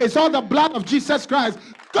God. It's all the blood of Jesus Christ.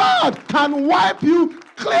 God can wipe you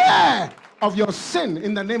clear of your sin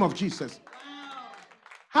in the name of Jesus.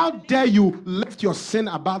 How dare you lift your sin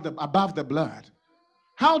above the blood?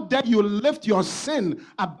 How dare you lift your sin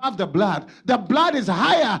above the blood? The blood is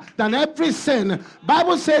higher than every sin.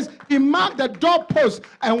 Bible says he marked the doorpost,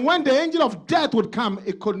 and when the angel of death would come,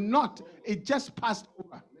 it could not. It just passed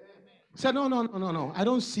over. Said, no, I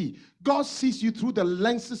don't see. God sees you through the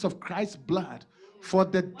lenses of Christ's blood. For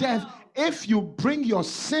the death, if you bring your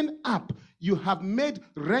sin up, you have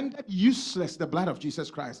rendered useless the blood of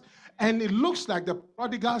Jesus Christ. And it looks like the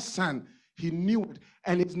prodigal son, he knew it.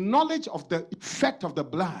 And his knowledge of the effect of the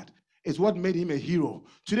blood is what made him a hero.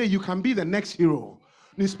 Today, you can be the next hero.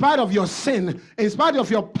 In spite of your sin, in spite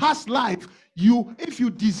of your past life, if you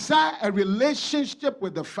desire a relationship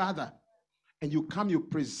with the Father, and you come, you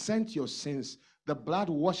present your sins, the blood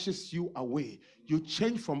washes you away. You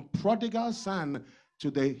change from prodigal son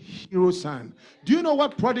to the hero son. Do you know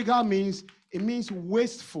what prodigal means? It means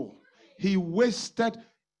wasteful. He wasted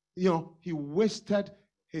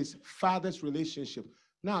his father's relationship.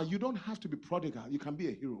 Now, you don't have to be prodigal. You can be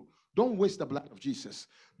a hero. Don't waste the blood of Jesus.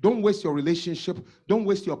 Don't waste your relationship. Don't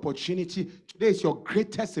waste your opportunity. Today is your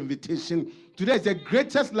greatest invitation. Today is the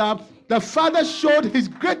greatest love. The Father showed his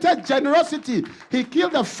greatest generosity. He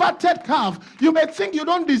killed a fatted calf. You may think you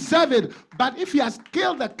don't deserve it, but if he has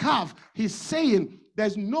killed the calf, he's saying,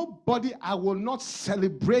 there's nobody I will not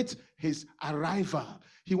celebrate his arrival.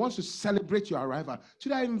 He wants to celebrate your arrival.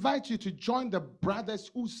 Today I invite you to join the brothers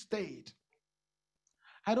who stayed.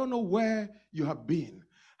 I don't know where you have been,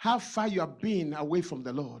 how far you have been away from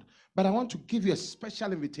the Lord, but I want to give you a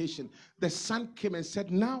special invitation. The son came and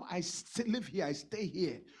said, now I live here, I stay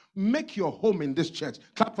here. Make your home in this church.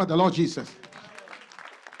 Clap for the Lord Jesus.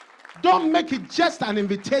 Don't make it just an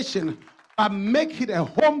invitation, but make it a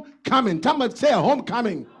homecoming. Somebody say a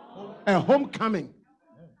homecoming. A homecoming.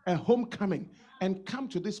 A homecoming. And come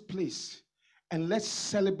to this place and let's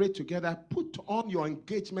celebrate together. Put on your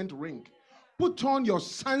engagement ring. Put on your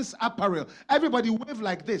son's apparel. Everybody wave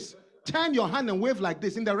like this. Turn your hand and wave like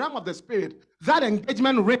this. In the realm of the spirit, that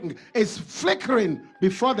engagement ring is flickering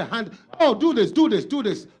before the hand. Oh, do this, do this, do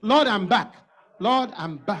this. Lord, I'm back. Lord,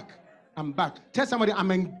 I'm back. I'm back. Tell somebody, I'm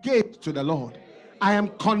engaged to the Lord. I am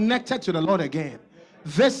connected to the Lord again.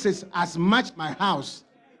 This is as much my house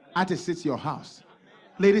as it is your house.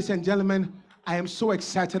 Ladies and gentlemen, I am so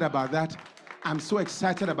excited about that. I'm so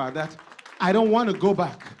excited about that. I don't want to go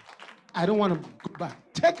back. I don't want to go back.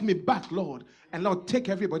 Take me back, Lord. And Lord, take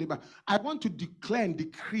everybody back. I want to declare and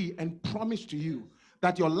decree and promise to you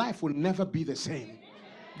that your life will never be the same.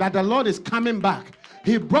 That the Lord is coming back.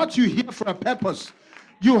 He brought you here for a purpose.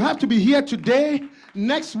 You have to be here today,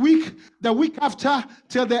 next week, the week after,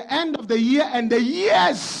 till the end of the year and the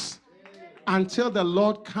years until the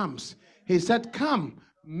Lord comes. He said, come,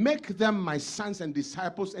 make them my sons and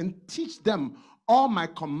disciples and teach them all my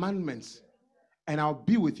commandments, and I'll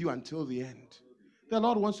be with you until the end. The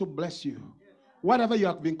Lord wants to bless you. Whatever you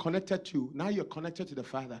have been connected to, now you're connected to the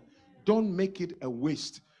Father. Don't make it a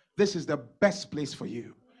waste. This is the best place for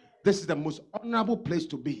you. This is the most honorable place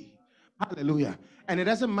to be. Hallelujah. And it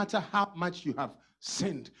doesn't matter how much you have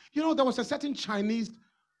sinned. You know, there was a certain Chinese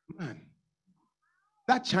man.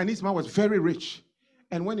 That Chinese man was very rich.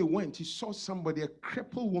 And when he went, he saw somebody, a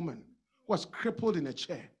crippled woman, who was crippled in a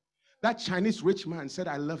chair. That Chinese rich man said,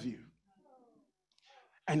 I love you.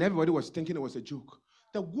 And everybody was thinking it was a joke.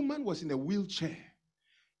 The woman was in a wheelchair.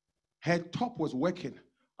 Her top was working,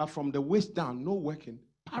 but from the waist down, no working,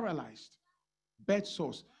 paralyzed, bed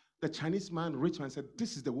sores. The Chinese man, rich man, said,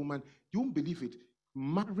 this is the woman. You won't believe it.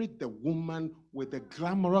 Married the woman with a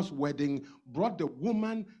glamorous wedding, brought the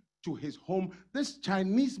woman to his home. This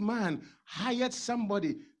Chinese man hired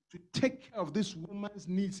somebody to take care of this woman's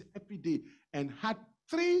needs every day and had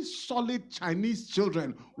 3 solid Chinese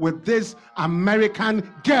children with this American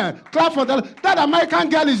girl. Clap for that. That American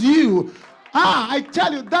girl is you. I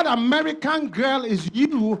tell you, that American girl is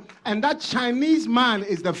you, and that Chinese man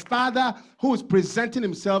is the father who is presenting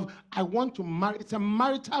himself. I want to marry. It's a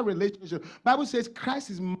marital relationship. Bible says Christ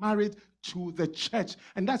is married to the church,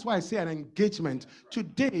 and that's why I say an engagement.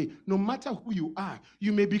 Today, no matter who you are,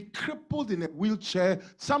 you may be crippled in a wheelchair.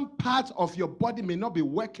 Some parts of your body may not be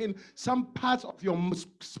working. Some parts of your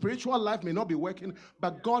spiritual life may not be working,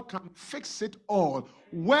 but God can fix it all.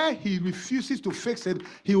 Where he refuses to fix it,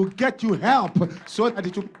 he will get you help so that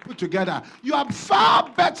it will be put together. You are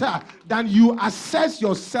far better than you assess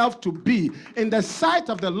yourself to be. In the sight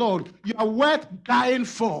of the Lord, you are worth dying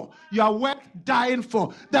for. You are worth dying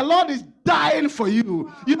for. The Lord is dying for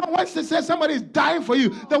you. You know, once they say somebody is dying for you,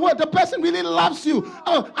 the person really loves you.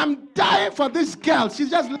 Oh, I'm dying for this girl. She's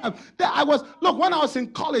just loved. When I was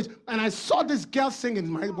in college and I saw this girl singing,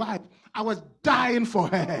 my wife, I was dying for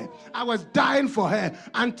her. I was dying for her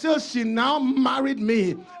until she now married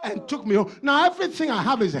me and took me home. Now everything I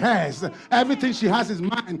have is hers. Everything she has is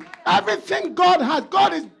mine. Everything God has,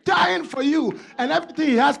 God is dying for you. And everything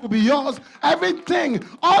he has will be yours. Everything,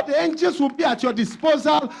 all the angels will be at your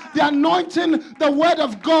disposal. The anointing, the word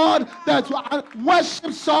of God, the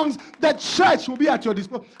worship songs, the church will be at your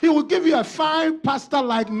disposal. He will give you a fine pastor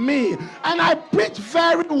like me. And I preach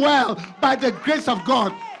very well by the grace of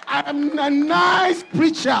God. I'm a nice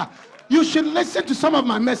preacher. You should listen to some of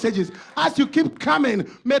my messages as you keep coming.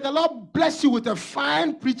 May the Lord bless you with a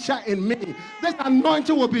fine preacher in me. This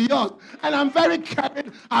anointing will be yours. And I'm very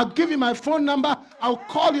carried. I'll give you my phone number. I'll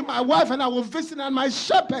call you my wife and I will visit, and my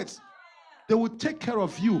shepherds, they will take care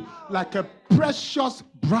of you like a precious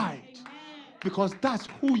bride. Because that's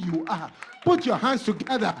who you are. Put your hands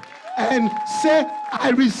together and say, I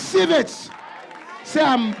receive it. Say,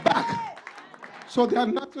 I'm back. So the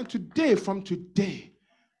announcement today, from today,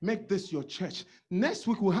 make this your church. Next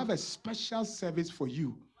week, we'll have a special service for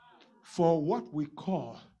you for what we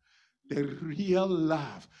call the real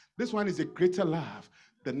love. This one is a greater love.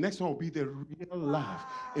 The next one will be the real love.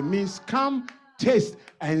 It means come, taste,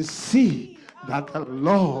 and see that the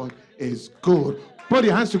Lord is good. Put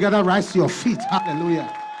your hands together, rise to your feet.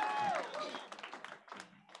 Hallelujah.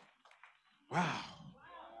 Wow.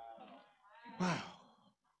 Wow.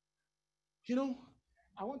 You know,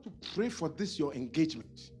 I want to pray for this, your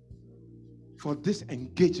engagement. For this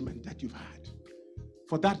engagement that you've had.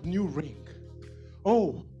 For that new ring.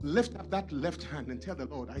 Oh, lift up that left hand and tell the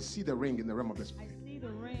Lord, I see the ring in the realm of the Spirit. I see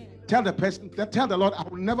the ring. Tell the person, tell the Lord, I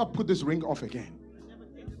will never put this ring off again.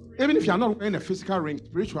 Even if you're not wearing a physical ring,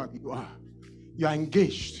 spiritually you are. You are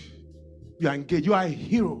engaged. You are engaged. You are a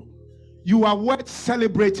hero. You are worth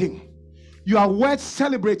celebrating. You are worth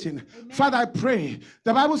celebrating. Amen. Father, I pray.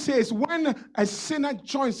 The Bible says when a sinner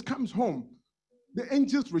comes home, the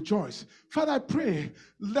angels rejoice. Father, I pray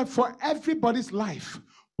that for everybody's life,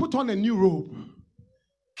 put on a new robe.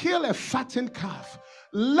 Kill a fattened calf.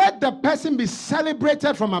 Let the person be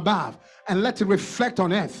celebrated from above and let it reflect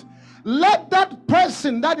on earth. Let that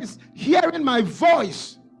person that is hearing my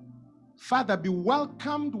voice, Father, be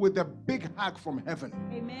welcomed with a big hug from heaven.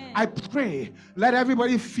 Amen. I pray, let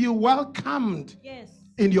everybody feel welcomed. Yes.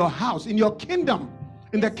 In your house, in your kingdom,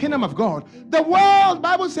 in the kingdom of God. The world,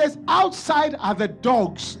 Bible says, outside are the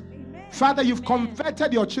dogs. Amen. Father, you've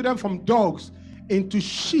converted your children from dogs into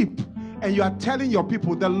sheep, and you are telling your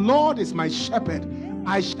people, the Lord is my shepherd,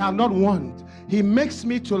 I shall not want. He makes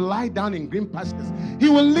me to lie down in green pastures. He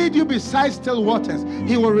will lead you beside still waters.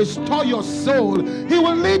 He will restore your soul. He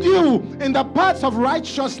will lead you in the paths of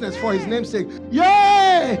righteousness for his name's sake.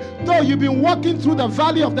 Yea! Though you've been walking through the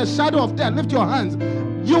valley of the shadow of death, lift your hands.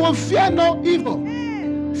 You will fear no evil,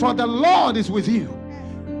 for the Lord is with you.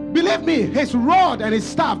 Believe me, his rod and his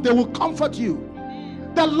staff, they will comfort you.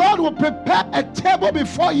 The Lord will prepare a table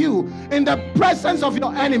before you in the presence of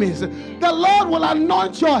your enemies. The Lord will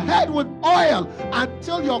anoint your head with oil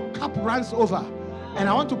until your cup runs over. And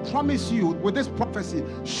I want to promise you with this prophecy,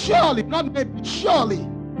 surely, not maybe, surely,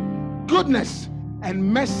 goodness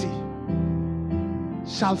and mercy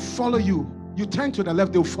shall follow you. You turn to the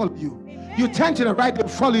left, they'll follow you. You turn to the right, they'll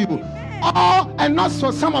follow you. All, and not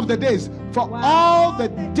for some of the days, for all the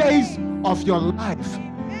days of your life.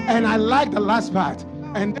 And I like the last part,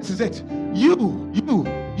 and this is it. You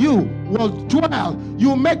will dwell,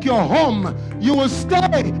 you make your home, you will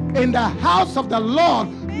stay in the house of the Lord,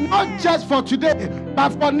 not just for today, but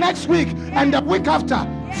for next week and the week after,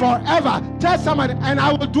 forever. Tell somebody, and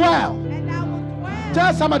I will dwell.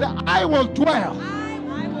 Tell somebody, I will dwell.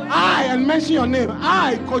 And mention your name.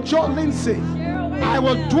 I, Kojo Lindsay, I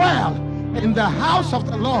will dwell in the house of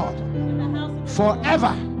the Lord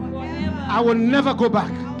forever. I will never go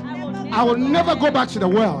back. I will never go back to the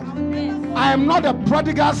world. I am not a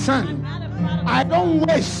prodigal son. I don't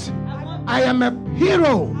waste. I am a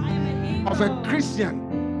hero of a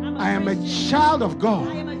Christian. I am a child of God.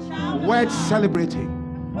 Worth celebrating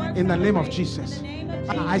in the name of Jesus.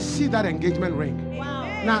 I see that engagement ring.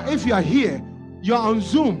 Now, if you are here, you're on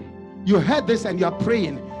Zoom, you heard this and you're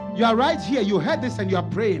praying. You are right here, you heard this and you're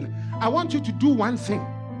praying. I want you to do one thing.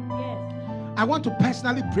 I want to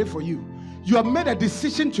personally pray for you. You have made a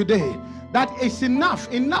decision today that it's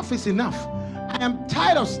enough. Enough is enough. I am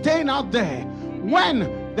tired of staying out there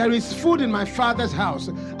when there is food in my Father's house.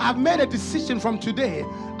 I've made a decision from today.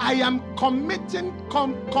 I am committing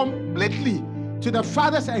completely to the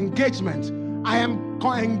Father's engagement. I am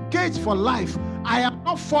engaged for life. I am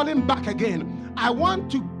not falling back again. I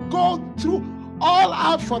want to go through all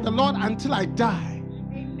out for the Lord until I die.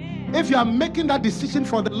 Amen. If you are making that decision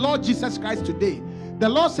for the Lord Jesus Christ today, the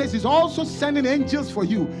Lord says He's also sending angels for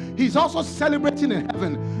you. He's also celebrating in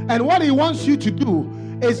heaven. And what He wants you to do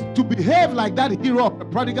is to behave like that hero of the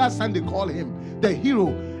prodigal son, they call him, the hero,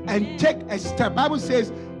 and take a step. Bible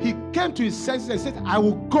says he came to his senses and said, I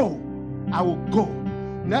will go. I will go.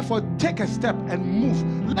 Therefore, take a step and move.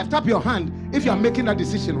 Lift up your hand if you are making that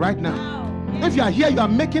decision right now. If you are here, you are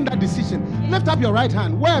making that decision. Lift up your right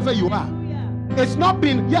hand wherever you are. It's not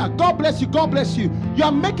been, God bless you, God bless you. You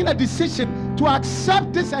are making a decision to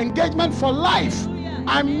accept this engagement for life.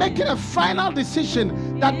 I'm making a final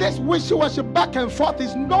decision that this wishy-washy back and forth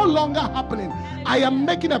is no longer happening. I am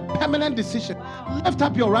making a permanent decision. Lift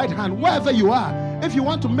up your right hand wherever you are if you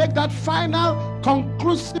want to make that final,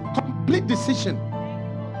 conclusive, complete decision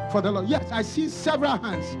for the Lord. Yes, I see several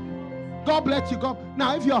hands. God bless you. God.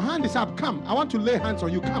 Now, if your hand is up, come. I want to lay hands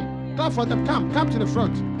on you. Come. Clap for them. Come to the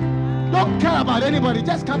front. Don't care about anybody.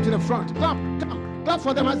 Just come to the front. Come. Clap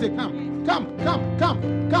for them as they come. Come. Clap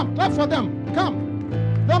for them. Come.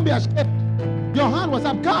 Don't be ashamed. Your hand was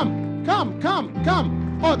up. Come.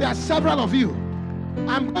 Oh, there are several of you.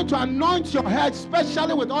 I'm going to anoint your head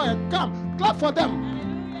specially with oil. Come. Clap for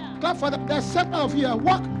them. Clap for them. There are several of you.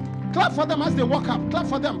 Walk. Clap for them as they walk up. Clap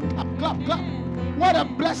for them. Clap. What a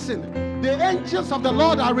blessing. The angels of the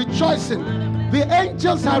Lord are rejoicing. The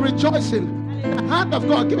angels are rejoicing. The hand of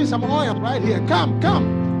God. Give me some oil right here. Come.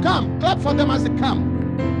 Clap for them as they come.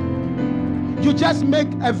 You just make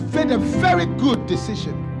a very good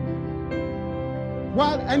decision.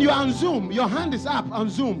 Well, and you're on Zoom. Your hand is up on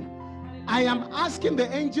Zoom. I am asking the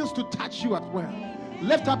angels to touch you as well.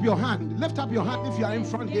 Lift up your hand. Lift up your hand if you are in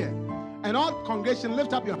front here. And all congregation,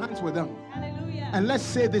 lift up your hands with them. And let's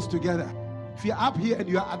say this together. If you're up here and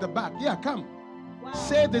you're at the back, come. Wow.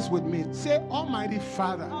 Say this with me. Say, Almighty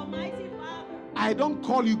Father, I don't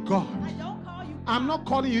call you God. I'm not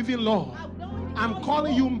calling you even Lord. I'm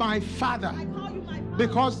calling you my Father.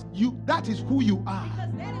 Because that is who you are.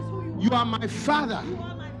 You are my Father.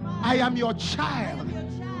 I am your child.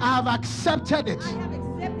 I have accepted it.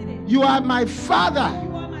 You are my Father,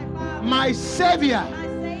 my Savior,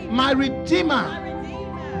 my Redeemer.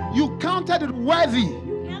 You counted it worthy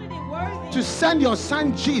to send your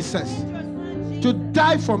son Jesus to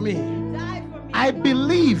die for me. I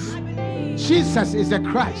believe Jesus is the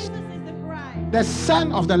Christ, the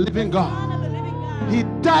Son of the living God. He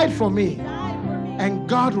died for me, and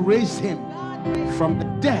God raised him from the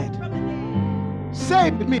dead. Say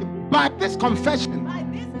it with me. By this confession,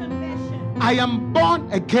 I am born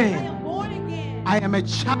again. I am a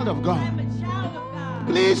child of God.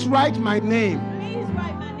 Please write my name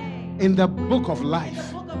in the book of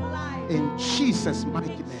life. In Jesus'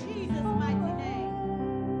 mighty name.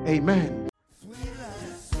 Amen.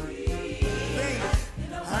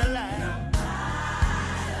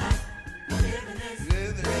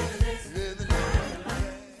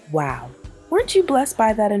 Wow. Weren't you blessed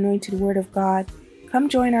by that anointed word of God? Come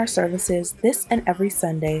join our services this and every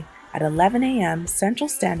Sunday at 11 a.m. Central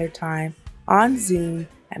Standard Time on Zoom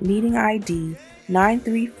at meeting ID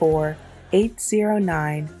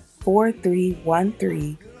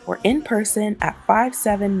 934-809-4313 or in person at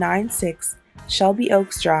 5796 Shelby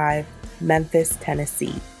Oaks Drive, Memphis,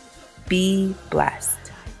 Tennessee. Be blessed.